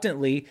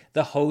reluctantly,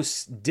 the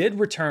hosts did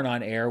return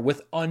on air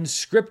with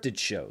unscripted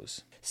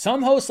shows.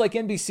 Some hosts like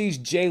NBC's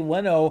Jay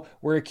Leno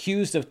were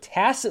accused of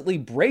tacitly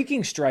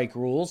breaking strike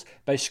rules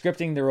by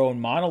scripting their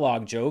own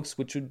monologue jokes,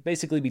 which would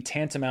basically be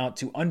tantamount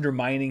to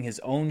undermining his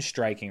own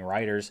striking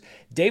writers.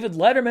 David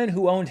Letterman,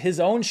 who owned his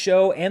own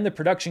show and the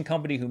production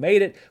company who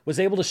made it, was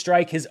able to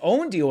strike his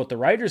own deal with the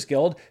Writers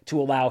Guild to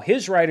allow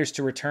his writers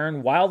to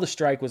return while the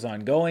strike was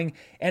ongoing.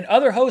 And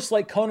other hosts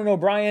like Conan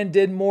O'Brien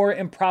did more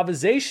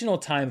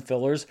improvisational time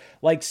fillers,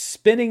 like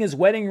spinning his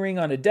wedding ring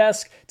on a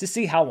desk to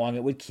see how long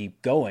it would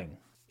keep going.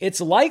 It's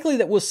likely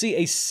that we'll see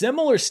a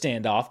similar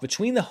standoff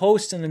between the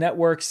hosts and the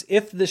networks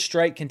if the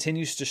strike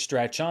continues to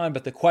stretch on,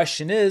 but the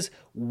question is,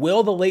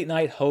 will the late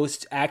night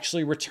hosts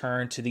actually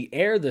return to the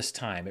air this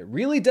time? It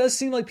really does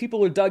seem like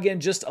people are dug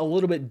in just a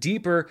little bit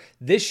deeper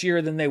this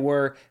year than they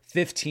were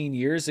 15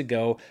 years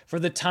ago. For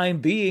the time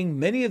being,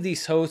 many of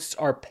these hosts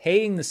are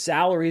paying the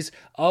salaries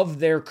of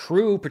their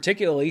crew,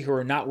 particularly who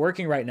are not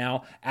working right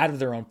now, out of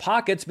their own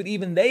pockets, but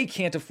even they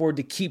can't afford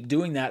to keep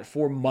doing that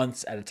for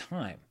months at a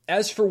time.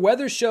 As for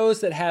whether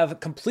shows that have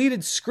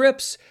completed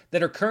scripts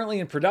that are currently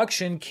in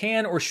production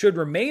can or should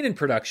remain in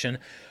production,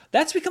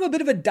 that's become a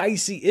bit of a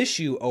dicey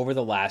issue over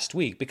the last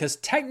week, because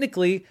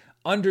technically,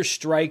 under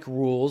strike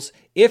rules,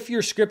 if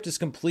your script is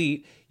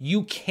complete,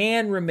 you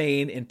can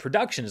remain in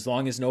production as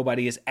long as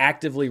nobody is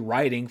actively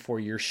writing for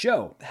your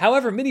show.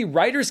 However, many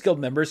Writers Guild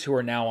members who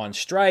are now on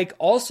strike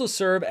also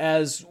serve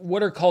as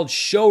what are called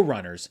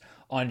showrunners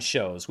on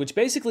shows, which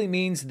basically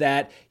means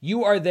that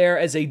you are there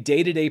as a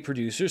day-to-day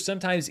producer,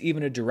 sometimes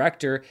even a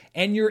director,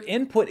 and your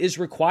input is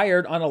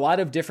required on a lot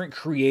of different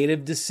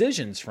creative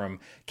decisions, from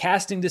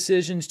casting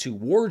decisions to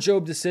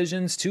wardrobe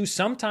decisions to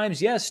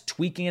sometimes, yes,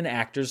 tweaking an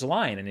actor's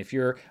line. And if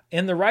you're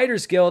in the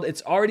Writers Guild,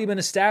 it's already been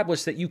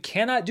established that you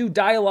cannot do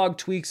dialogue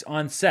tweaks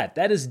on set.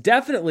 That is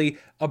definitely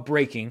a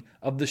breaking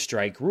of the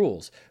strike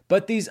rules.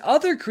 But these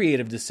other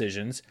creative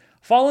decisions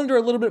fall under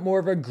a little bit more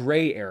of a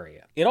gray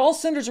area. It all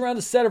centers around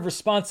a set of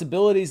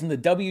responsibilities in the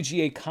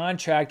WGA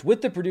contract,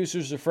 with the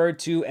producers referred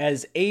to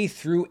as A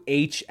through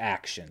H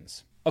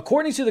actions.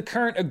 According to the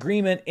current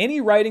agreement, any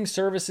writing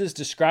services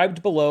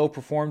described below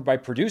performed by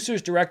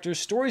producers, directors,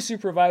 story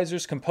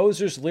supervisors,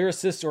 composers,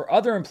 lyricists, or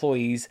other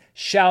employees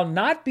shall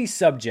not be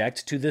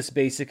subject to this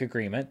basic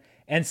agreement,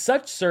 and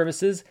such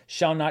services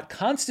shall not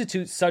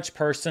constitute such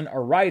person a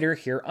writer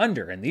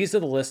hereunder. And these are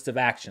the list of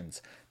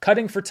actions.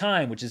 Cutting for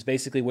time, which is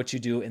basically what you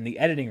do in the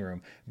editing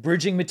room.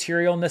 Bridging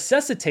material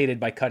necessitated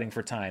by cutting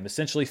for time,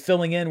 essentially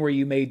filling in where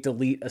you may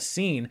delete a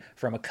scene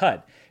from a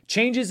cut.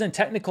 Changes in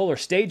technical or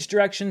stage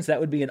directions, that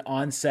would be an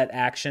on-set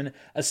action.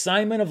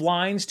 Assignment of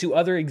lines to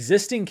other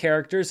existing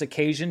characters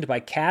occasioned by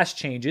cast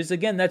changes.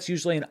 Again, that's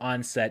usually an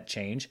on-set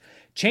change.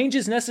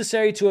 Changes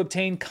necessary to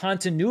obtain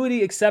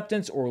continuity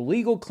acceptance or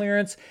legal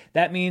clearance.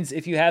 That means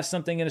if you have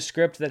something in a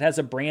script that has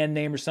a brand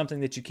name or something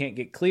that you can't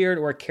get cleared,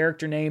 or a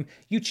character name,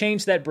 you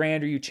change that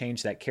brand or you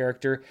change that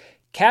character.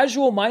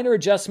 Casual minor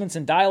adjustments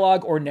in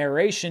dialogue or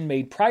narration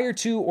made prior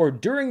to or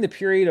during the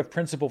period of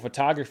principal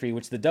photography,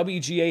 which the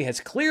WGA has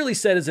clearly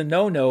said is a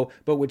no-no,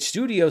 but which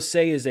studios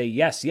say is a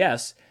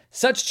yes.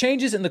 Such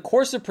changes in the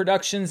course of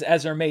productions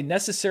as are made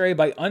necessary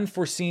by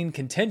unforeseen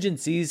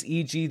contingencies,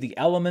 e.g. the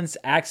elements,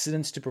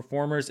 accidents to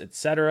performers,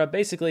 etc.,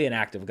 basically an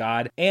act of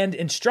God, and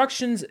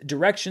instructions,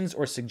 directions,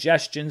 or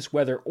suggestions,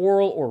 whether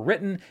oral or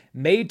written,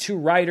 made to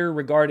writer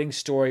regarding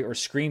story or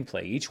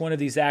screenplay. Each one of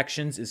these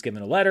actions is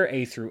given a letter,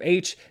 A through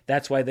H.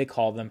 That's why they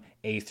call them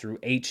A through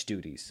H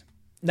duties.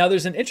 Now,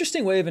 there's an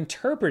interesting way of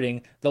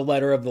interpreting the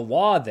letter of the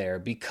law there,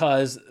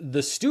 because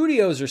the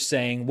studios are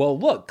saying, well,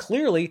 look,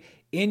 clearly,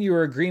 in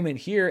your agreement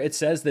here, it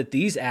says that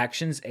these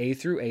actions, A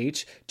through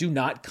H, do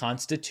not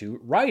constitute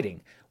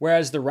writing.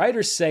 Whereas the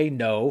writers say,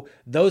 no,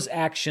 those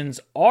actions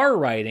are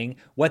writing.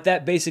 What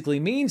that basically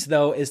means,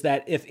 though, is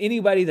that if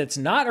anybody that's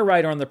not a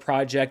writer on the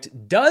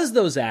project does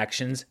those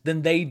actions,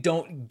 then they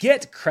don't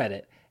get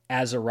credit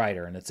as a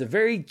writer. And it's a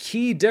very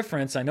key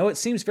difference. I know it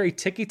seems very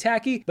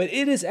ticky-tacky, but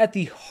it is at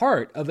the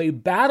heart of a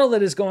battle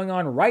that is going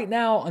on right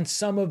now on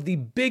some of the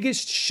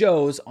biggest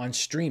shows on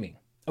streaming.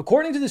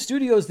 According to the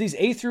studios, these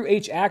A through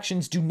H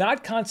actions do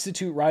not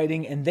constitute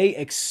writing, and they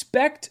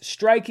expect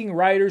striking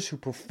writers who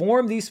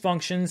perform these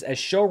functions as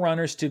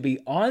showrunners to be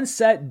on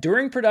set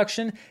during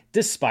production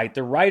despite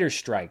the writer's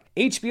strike.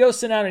 HBO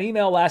sent out an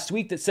email last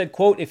week that said,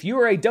 quote, if you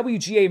are a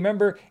WGA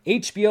member,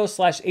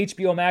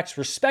 HBO/HBO Max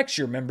respects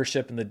your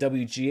membership in the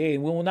WGA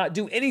and will not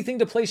do anything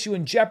to place you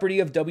in jeopardy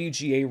of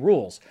WGA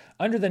rules.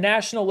 Under the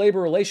National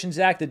Labor Relations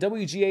Act, the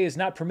WGA is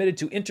not permitted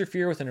to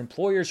interfere with an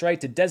employer's right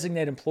to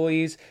designate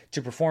employees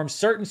to perform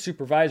certain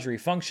supervisory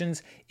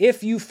functions.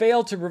 If you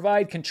fail to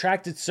provide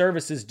contracted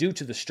services due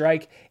to the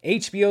strike,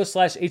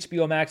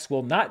 HBO/HBO Max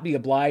will not be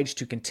obliged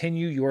to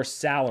continue your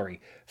salary.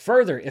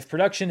 Further, if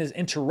production is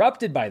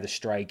interrupted by the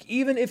strike,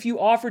 even if you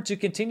offer to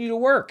continue to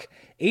work,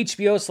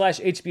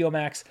 HBO/HBO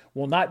Max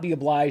will not be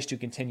obliged to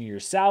continue your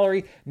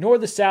salary, nor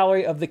the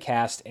salary of the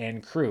cast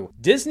and crew.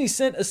 Disney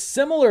sent a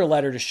similar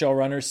letter to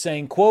showrunners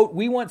saying, quote,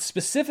 we want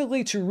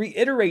specifically to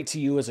reiterate to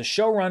you as a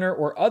showrunner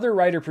or other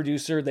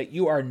writer-producer that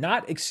you are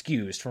not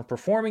excused from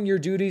performing your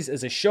duties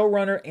as a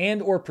showrunner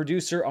and or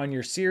producer on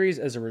your series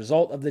as a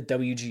result of the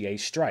WGA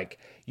strike.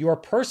 Your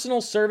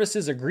personal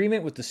services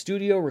agreement with the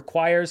studio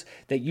requires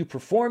that you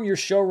perform your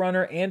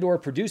showrunner and or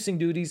producing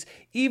duties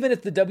even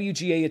if the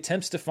WGA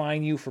attempts to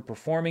fine you for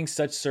performing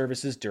such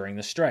services during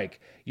the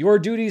strike. Your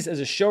duties as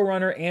a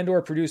showrunner and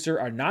or producer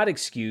are not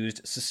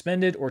excused,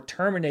 suspended, or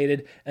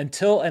terminated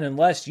until and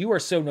unless you are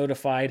so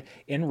notified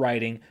in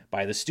writing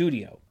by the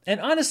studio. And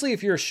honestly,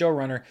 if you're a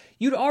showrunner,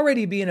 you'd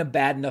already be in a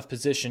bad enough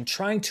position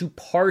trying to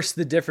parse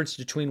the difference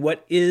between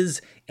what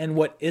is and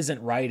what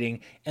isn't writing,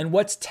 and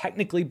what's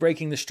technically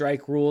breaking the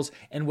strike rules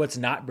and what's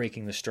not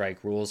breaking the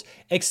strike rules,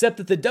 except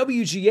that the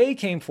WGA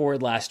came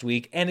forward last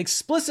week and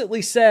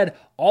explicitly said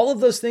all of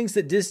those things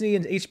that Disney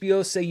and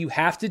HBO say you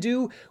have to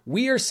do,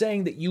 we are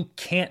saying that you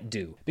can't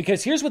do.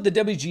 Because here's what the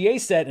WGA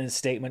said in a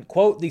statement,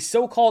 quote, the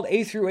so-called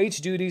A through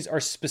H duties are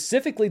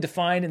specifically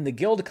defined in the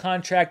Guild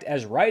contract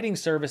as writing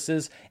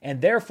services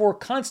and therefore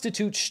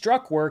constitute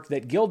struck work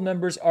that Guild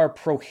members are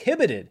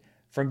prohibited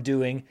from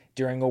doing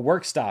during a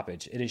work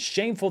stoppage. It is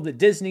shameful that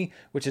Disney,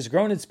 which has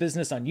grown its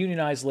business on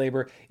unionized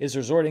labor, is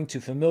resorting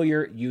to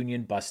familiar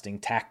union-busting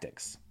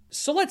tactics.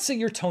 So let's say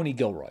you're Tony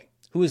Gilroy,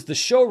 who is the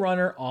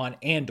showrunner on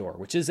Andor,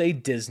 which is a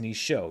Disney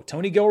show.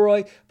 Tony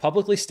Gilroy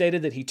publicly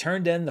stated that he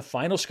turned in the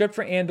final script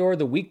for Andor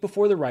the week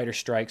before the writer's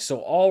strike, so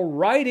all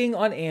writing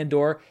on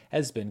Andor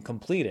has been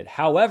completed.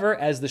 However,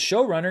 as the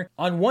showrunner,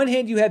 on one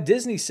hand you have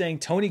Disney saying,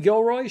 Tony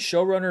Gilroy,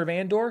 showrunner of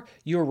Andor,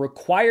 you are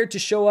required to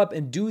show up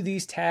and do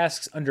these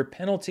tasks under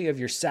penalty of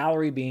your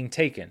salary being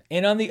taken.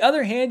 And on the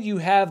other hand, you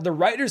have the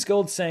Writers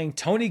Guild saying,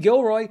 Tony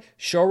Gilroy,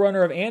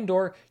 showrunner of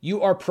Andor,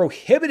 you are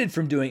prohibited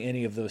from doing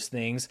any of those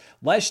things,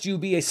 lest you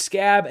be a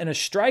scab and a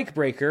strike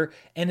breaker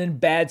and in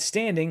bad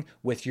standing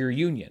with your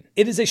union.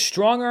 It is a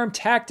strong-arm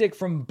tactic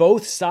from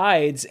both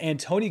sides, and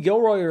Tony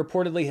Gilroy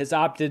reportedly has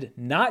opted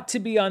not to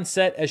be on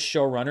set as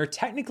showrunner,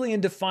 technically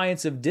in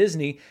defiance of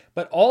Disney,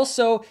 but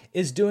also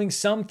is doing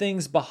some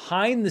things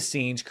behind the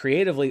scenes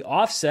creatively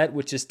offset,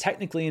 which is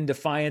technically in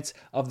defiance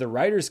of the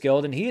Writers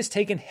Guild, and he has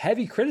taken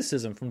heavy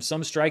criticism from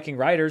some striking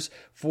writers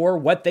for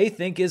what they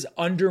think is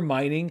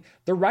undermining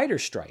the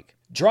writer's strike.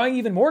 Drawing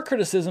even more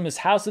criticism is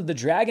House of the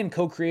Dragon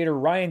co-creator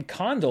Ryan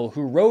Condal,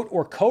 who wrote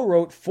or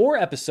co-wrote 4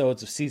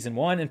 episodes of Season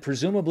 1 and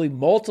presumably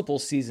multiple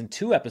Season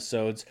 2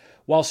 episodes.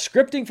 While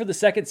scripting for the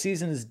second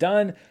season is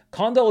done,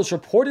 Condal is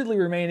reportedly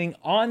remaining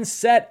on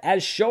set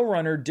as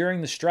showrunner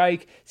during the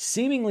strike,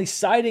 seemingly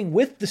siding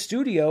with the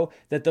studio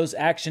that those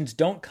actions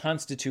don't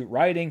constitute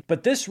writing,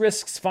 but this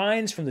risks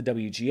fines from the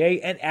WGA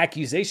and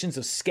accusations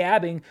of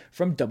scabbing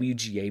from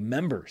WGA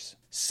members.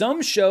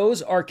 Some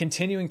shows are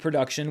continuing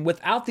production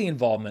without the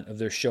involvement of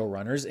their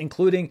showrunners,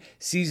 including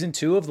Season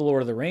 2 of The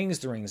Lord of the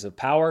Rings of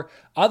Power.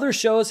 Other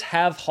shows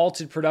have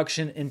halted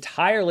production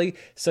entirely,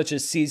 such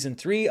as Season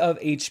 3 of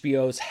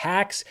HBO's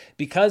Hacks,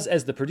 because,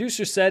 as the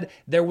producer said,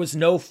 there was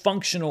no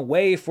functional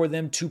way for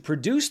them to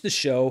produce the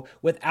show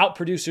without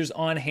producers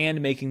on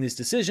hand making these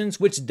decisions,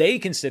 which they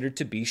considered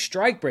to be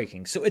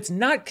strike-breaking. So it's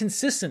not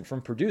consistent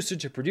from producer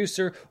to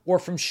producer or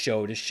from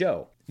show to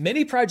show.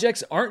 Many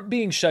projects aren't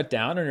being shut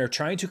down and are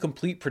trying to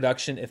complete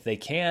production if they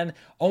can,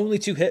 only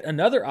to hit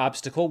another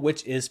obstacle,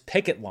 which is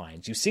picket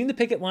lines. You've seen the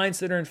picket lines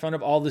that are in front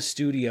of all the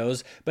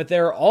studios, but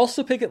there are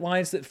also picket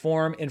lines that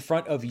form in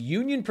front of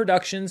union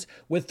productions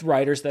with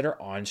writers that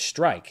are on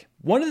strike.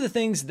 One of the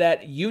things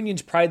that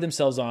unions pride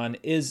themselves on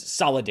is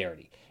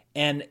solidarity.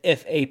 And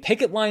if a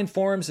picket line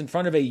forms in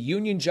front of a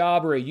union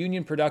job or a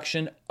union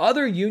production,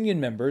 other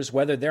union members,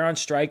 whether they're on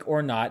strike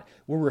or not,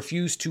 will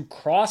refuse to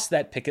cross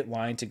that picket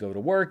line to go to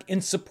work in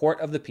support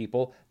of the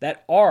people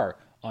that are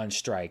on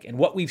strike. And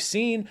what we've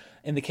seen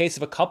in the case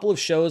of a couple of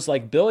shows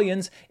like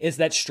Billions is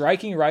that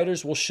striking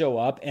writers will show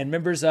up and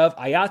members of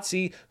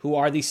IATSE, who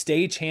are the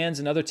stagehands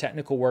and other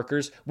technical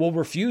workers, will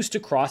refuse to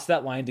cross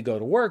that line to go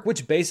to work,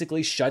 which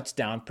basically shuts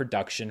down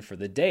production for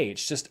the day.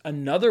 It's just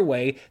another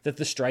way that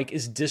the strike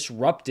is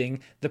disrupting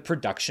the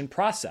production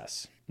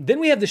process. Then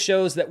we have the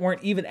shows that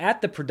weren't even at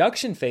the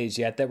production phase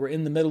yet, that were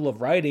in the middle of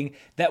writing,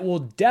 that will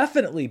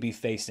definitely be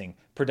facing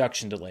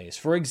production delays.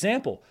 For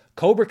example,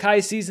 Cobra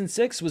Kai Season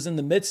 6 was in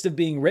the midst of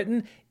being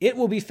written. It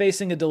will be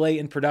facing a delay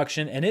in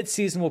production, and its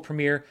season will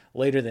premiere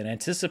later than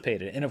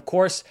anticipated. And of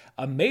course,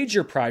 a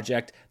major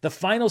project, the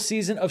final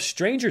season of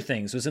Stranger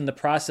Things, was in the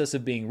process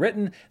of being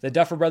written. The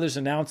Duffer Brothers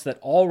announced that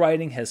all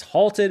writing has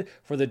halted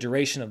for the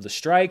duration of the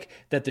strike,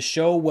 that the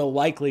show will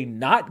likely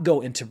not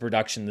go into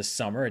production this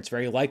summer. It's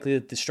very likely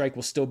that the strike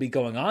will still be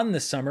going on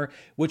this summer,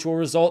 which will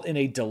result in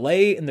a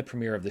delay in the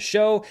premiere of the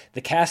show.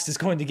 The cast is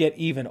going to get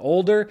even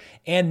older,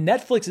 and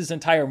Netflix's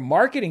entire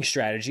marketing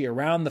strategy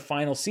around the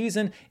final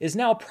season is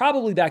now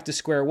probably back to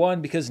square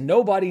one, because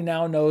nobody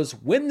now knows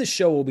when the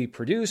show will be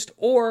produced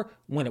or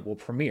when it will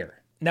premiere.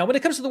 Now, when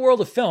it comes to the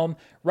world of film,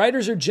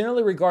 writers are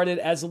generally regarded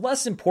as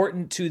less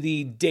important to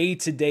the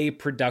day-to-day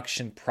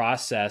production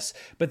process,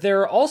 but there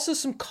are also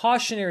some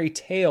cautionary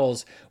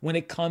tales when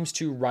it comes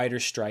to writer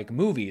strike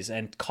movies.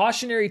 And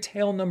cautionary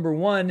tale number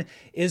 1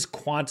 is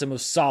Quantum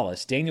of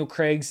Solace, Daniel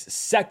Craig's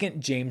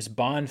second James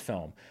Bond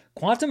film.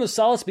 Quantum of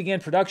Solace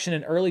began production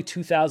in early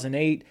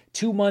 2008,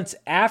 2 months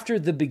after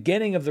the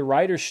beginning of the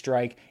writer's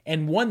strike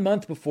and 1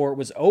 month before it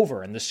was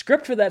over. And the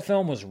script for that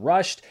film was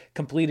rushed,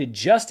 completed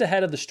just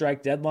ahead of the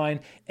strike deadline.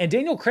 And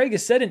Daniel Craig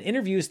has said in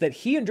interviews that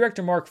he and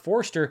director Mark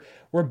Forster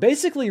were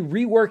basically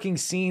reworking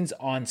scenes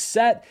on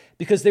set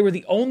because they were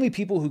the only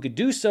people who could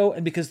do so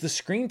and because the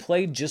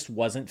screenplay just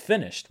wasn't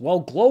finished. While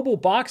global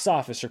box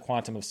office for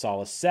Quantum of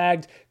Solace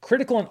sagged,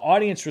 critical and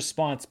audience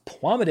response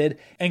plummeted,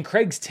 and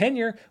Craig's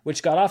tenure,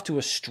 which got off to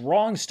a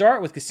strong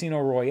start with Casino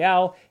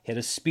Royale, hit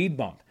a speed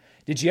bump.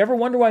 Did you ever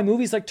wonder why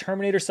movies like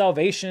Terminator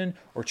Salvation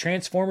or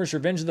Transformers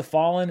Revenge of the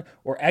Fallen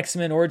or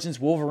X-Men Origins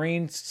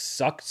Wolverine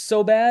sucked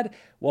so bad?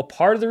 Well,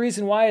 part of the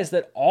reason why is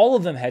that all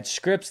of them had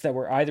scripts that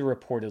were either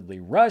reportedly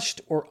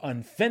rushed or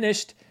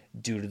unfinished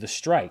due to the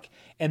strike.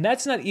 And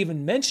that's not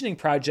even mentioning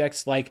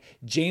projects like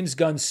James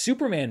Gunn's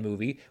Superman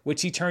movie,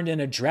 which he turned in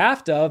a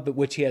draft of, but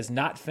which he has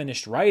not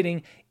finished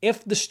writing.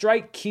 If the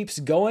strike keeps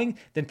going,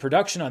 then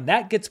production on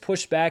that gets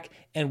pushed back.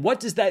 And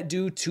what does that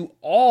do to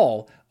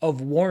all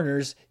of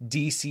Warner's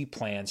DC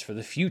plans for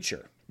the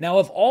future? Now,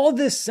 if all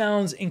this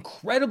sounds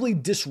incredibly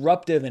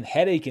disruptive and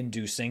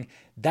headache-inducing,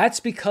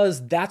 That's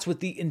because that's what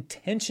the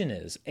intention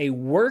is. A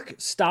work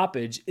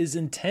stoppage is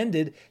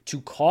intended to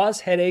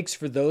cause headaches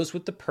for those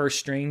with the purse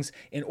strings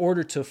in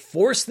order to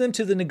force them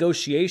to the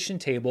negotiation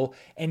table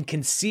and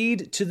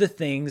concede to the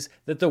things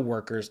that the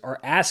workers are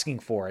asking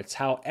for. It's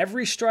how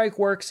every strike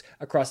works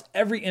across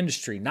every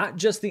industry, not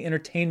just the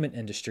entertainment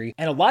industry.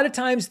 And a lot of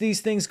times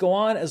these things go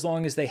on as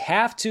long as they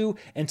have to,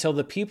 until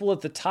the people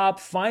at the top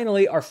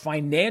finally are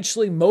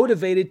financially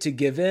motivated to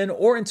give in,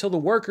 or until the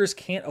workers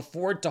can't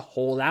afford to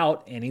hold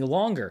out any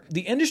longer.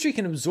 The industry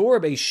can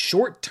absorb a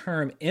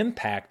short-term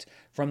impact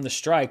from the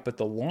strike, but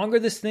the longer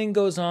this thing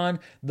goes on,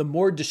 the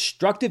more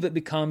destructive it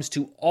becomes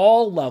to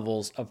all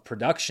levels of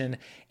production.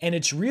 And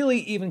it's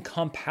really even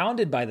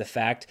compounded by the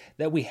fact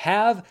that we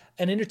have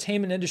an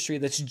entertainment industry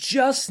that's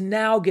just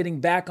now getting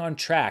back on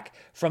track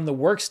from the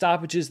work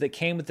stoppages that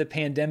came with the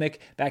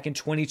pandemic back in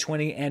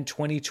 2020 and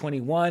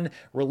 2021.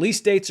 Release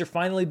dates are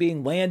finally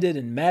being landed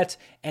and met,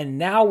 and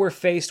now we're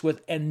faced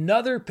with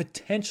another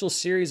potential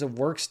series of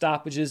work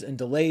stoppages and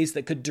delays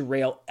that could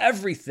derail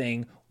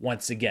everything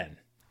once again.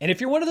 And if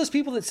you're one of those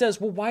people that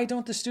says, well, why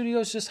don't the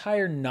studios just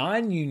hire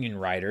non-union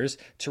writers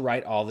to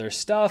write all their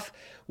stuff?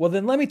 Well,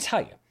 then let me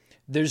tell you,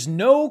 there's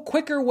no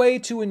quicker way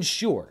to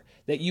ensure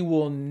that you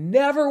will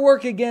never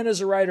work again as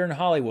a writer in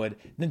Hollywood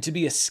than to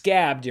be a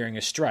scab during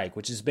a strike,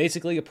 which is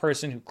basically a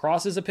person who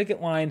crosses a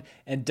picket line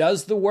and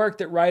does the work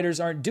that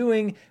writers aren't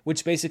doing,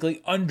 which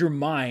basically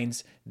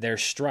undermines their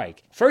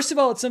strike. First of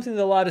all, it's something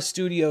that a lot of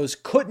studios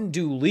couldn't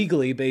do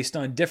legally based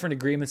on different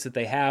agreements that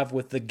they have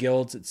with the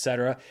guilds,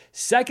 etc.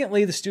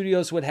 Secondly, the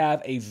studios would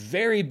have a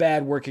very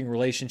bad working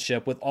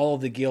relationship with all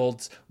of the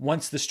guilds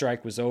once the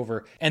strike was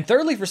over. And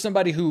thirdly, for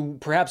somebody who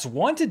perhaps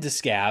wanted to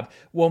scab,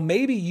 well,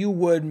 maybe you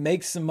would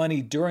make some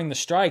money during the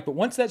strike, but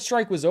once that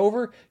strike was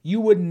over,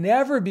 you would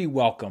never be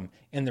welcome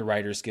in the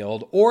Writers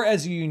Guild or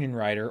as a union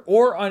writer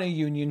or on a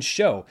union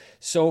show.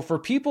 So for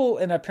people,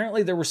 and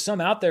apparently there were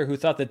some out there who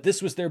thought that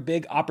this was their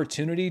big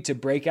opportunity to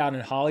break out in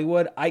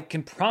Hollywood, I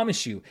can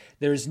promise you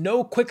there is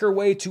no quicker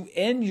way to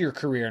end your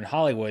career in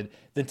Hollywood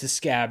than to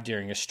scab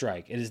during a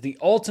strike. It is the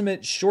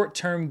ultimate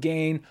short-term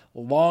gain,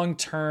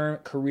 long-term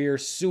career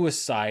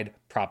suicide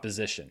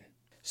proposition.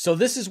 So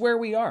this is where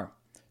we are.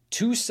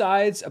 Two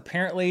sides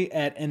apparently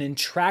at an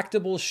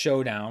intractable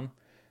showdown,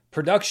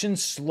 production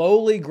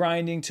slowly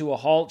grinding to a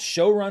halt,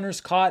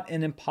 showrunners caught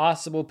in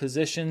impossible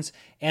positions,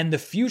 and the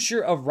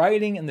future of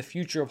writing and the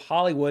future of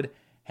Hollywood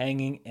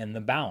hanging in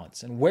the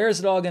balance. And where is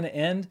it all going to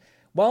end?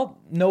 Well,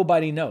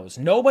 nobody knows.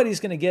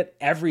 Nobody's going to get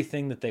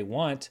everything that they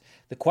want.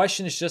 The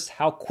question is just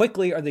how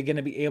quickly are they going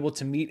to be able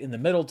to meet in the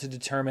middle to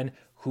determine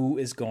who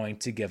is going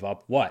to give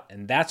up what.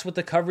 And that's what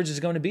the coverage is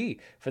going to be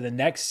for the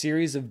next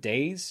series of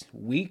days,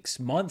 weeks,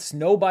 months.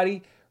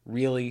 Nobody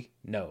really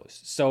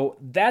knows. So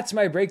that's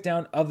my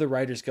breakdown of the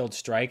Writers Guild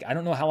strike. I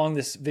don't know how long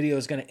this video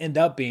is going to end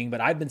up being, but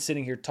I've been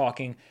sitting here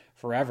talking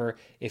forever.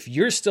 If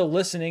you're still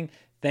listening,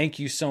 thank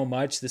you so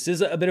much. This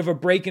is a bit of a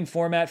break in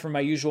format from my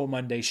usual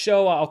Monday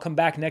show. I'll come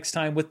back next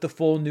time with the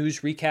full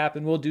news recap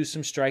and we'll do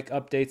some strike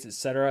updates,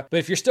 etc. But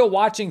if you're still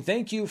watching,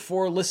 thank you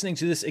for listening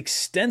to this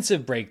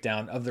extensive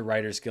breakdown of the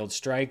Writers Guild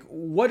strike.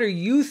 What are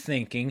you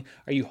thinking?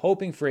 Are you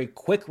hoping for a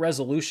quick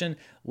resolution?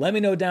 Let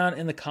me know down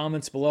in the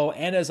comments below.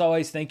 And as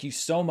always, thank you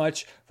so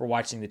much for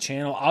watching the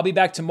channel. I'll be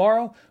back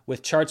tomorrow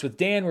with Charts with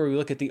Dan, where we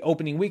look at the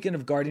opening weekend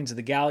of Guardians of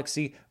the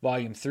Galaxy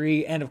Volume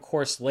 3. And of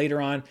course,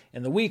 later on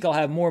in the week, I'll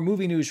have more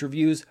movie news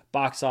reviews,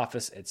 box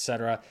office,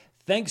 etc.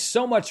 Thanks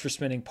so much for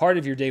spending part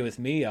of your day with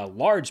me, a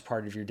large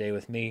part of your day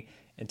with me.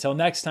 Until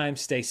next time,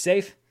 stay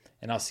safe,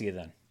 and I'll see you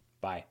then.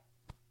 Bye.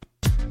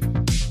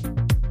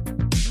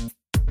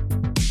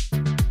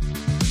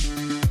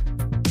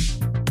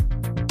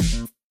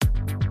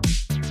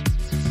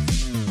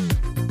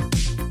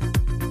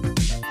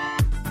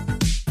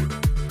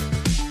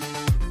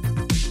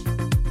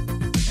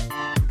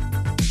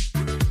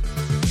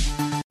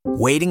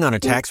 Waiting on a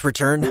tax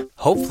return?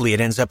 Hopefully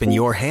it ends up in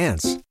your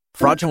hands.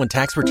 Fraudulent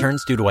tax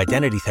returns due to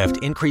identity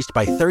theft increased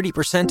by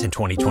 30% in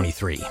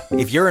 2023.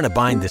 If you're in a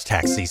bind this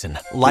tax season,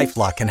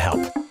 LifeLock can help.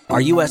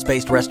 Our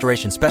U.S.-based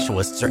restoration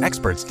specialists are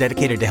experts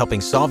dedicated to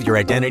helping solve your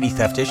identity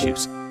theft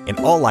issues. And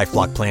all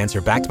LifeLock plans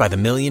are backed by the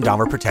 $1 Million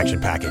Protection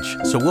Package.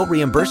 So we'll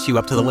reimburse you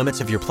up to the limits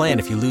of your plan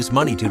if you lose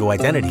money due to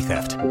identity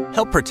theft.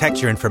 Help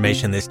protect your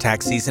information this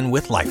tax season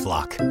with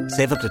LifeLock.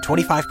 Save up to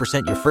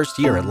 25% your first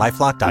year at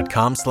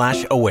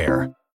LifeLock.com/aware.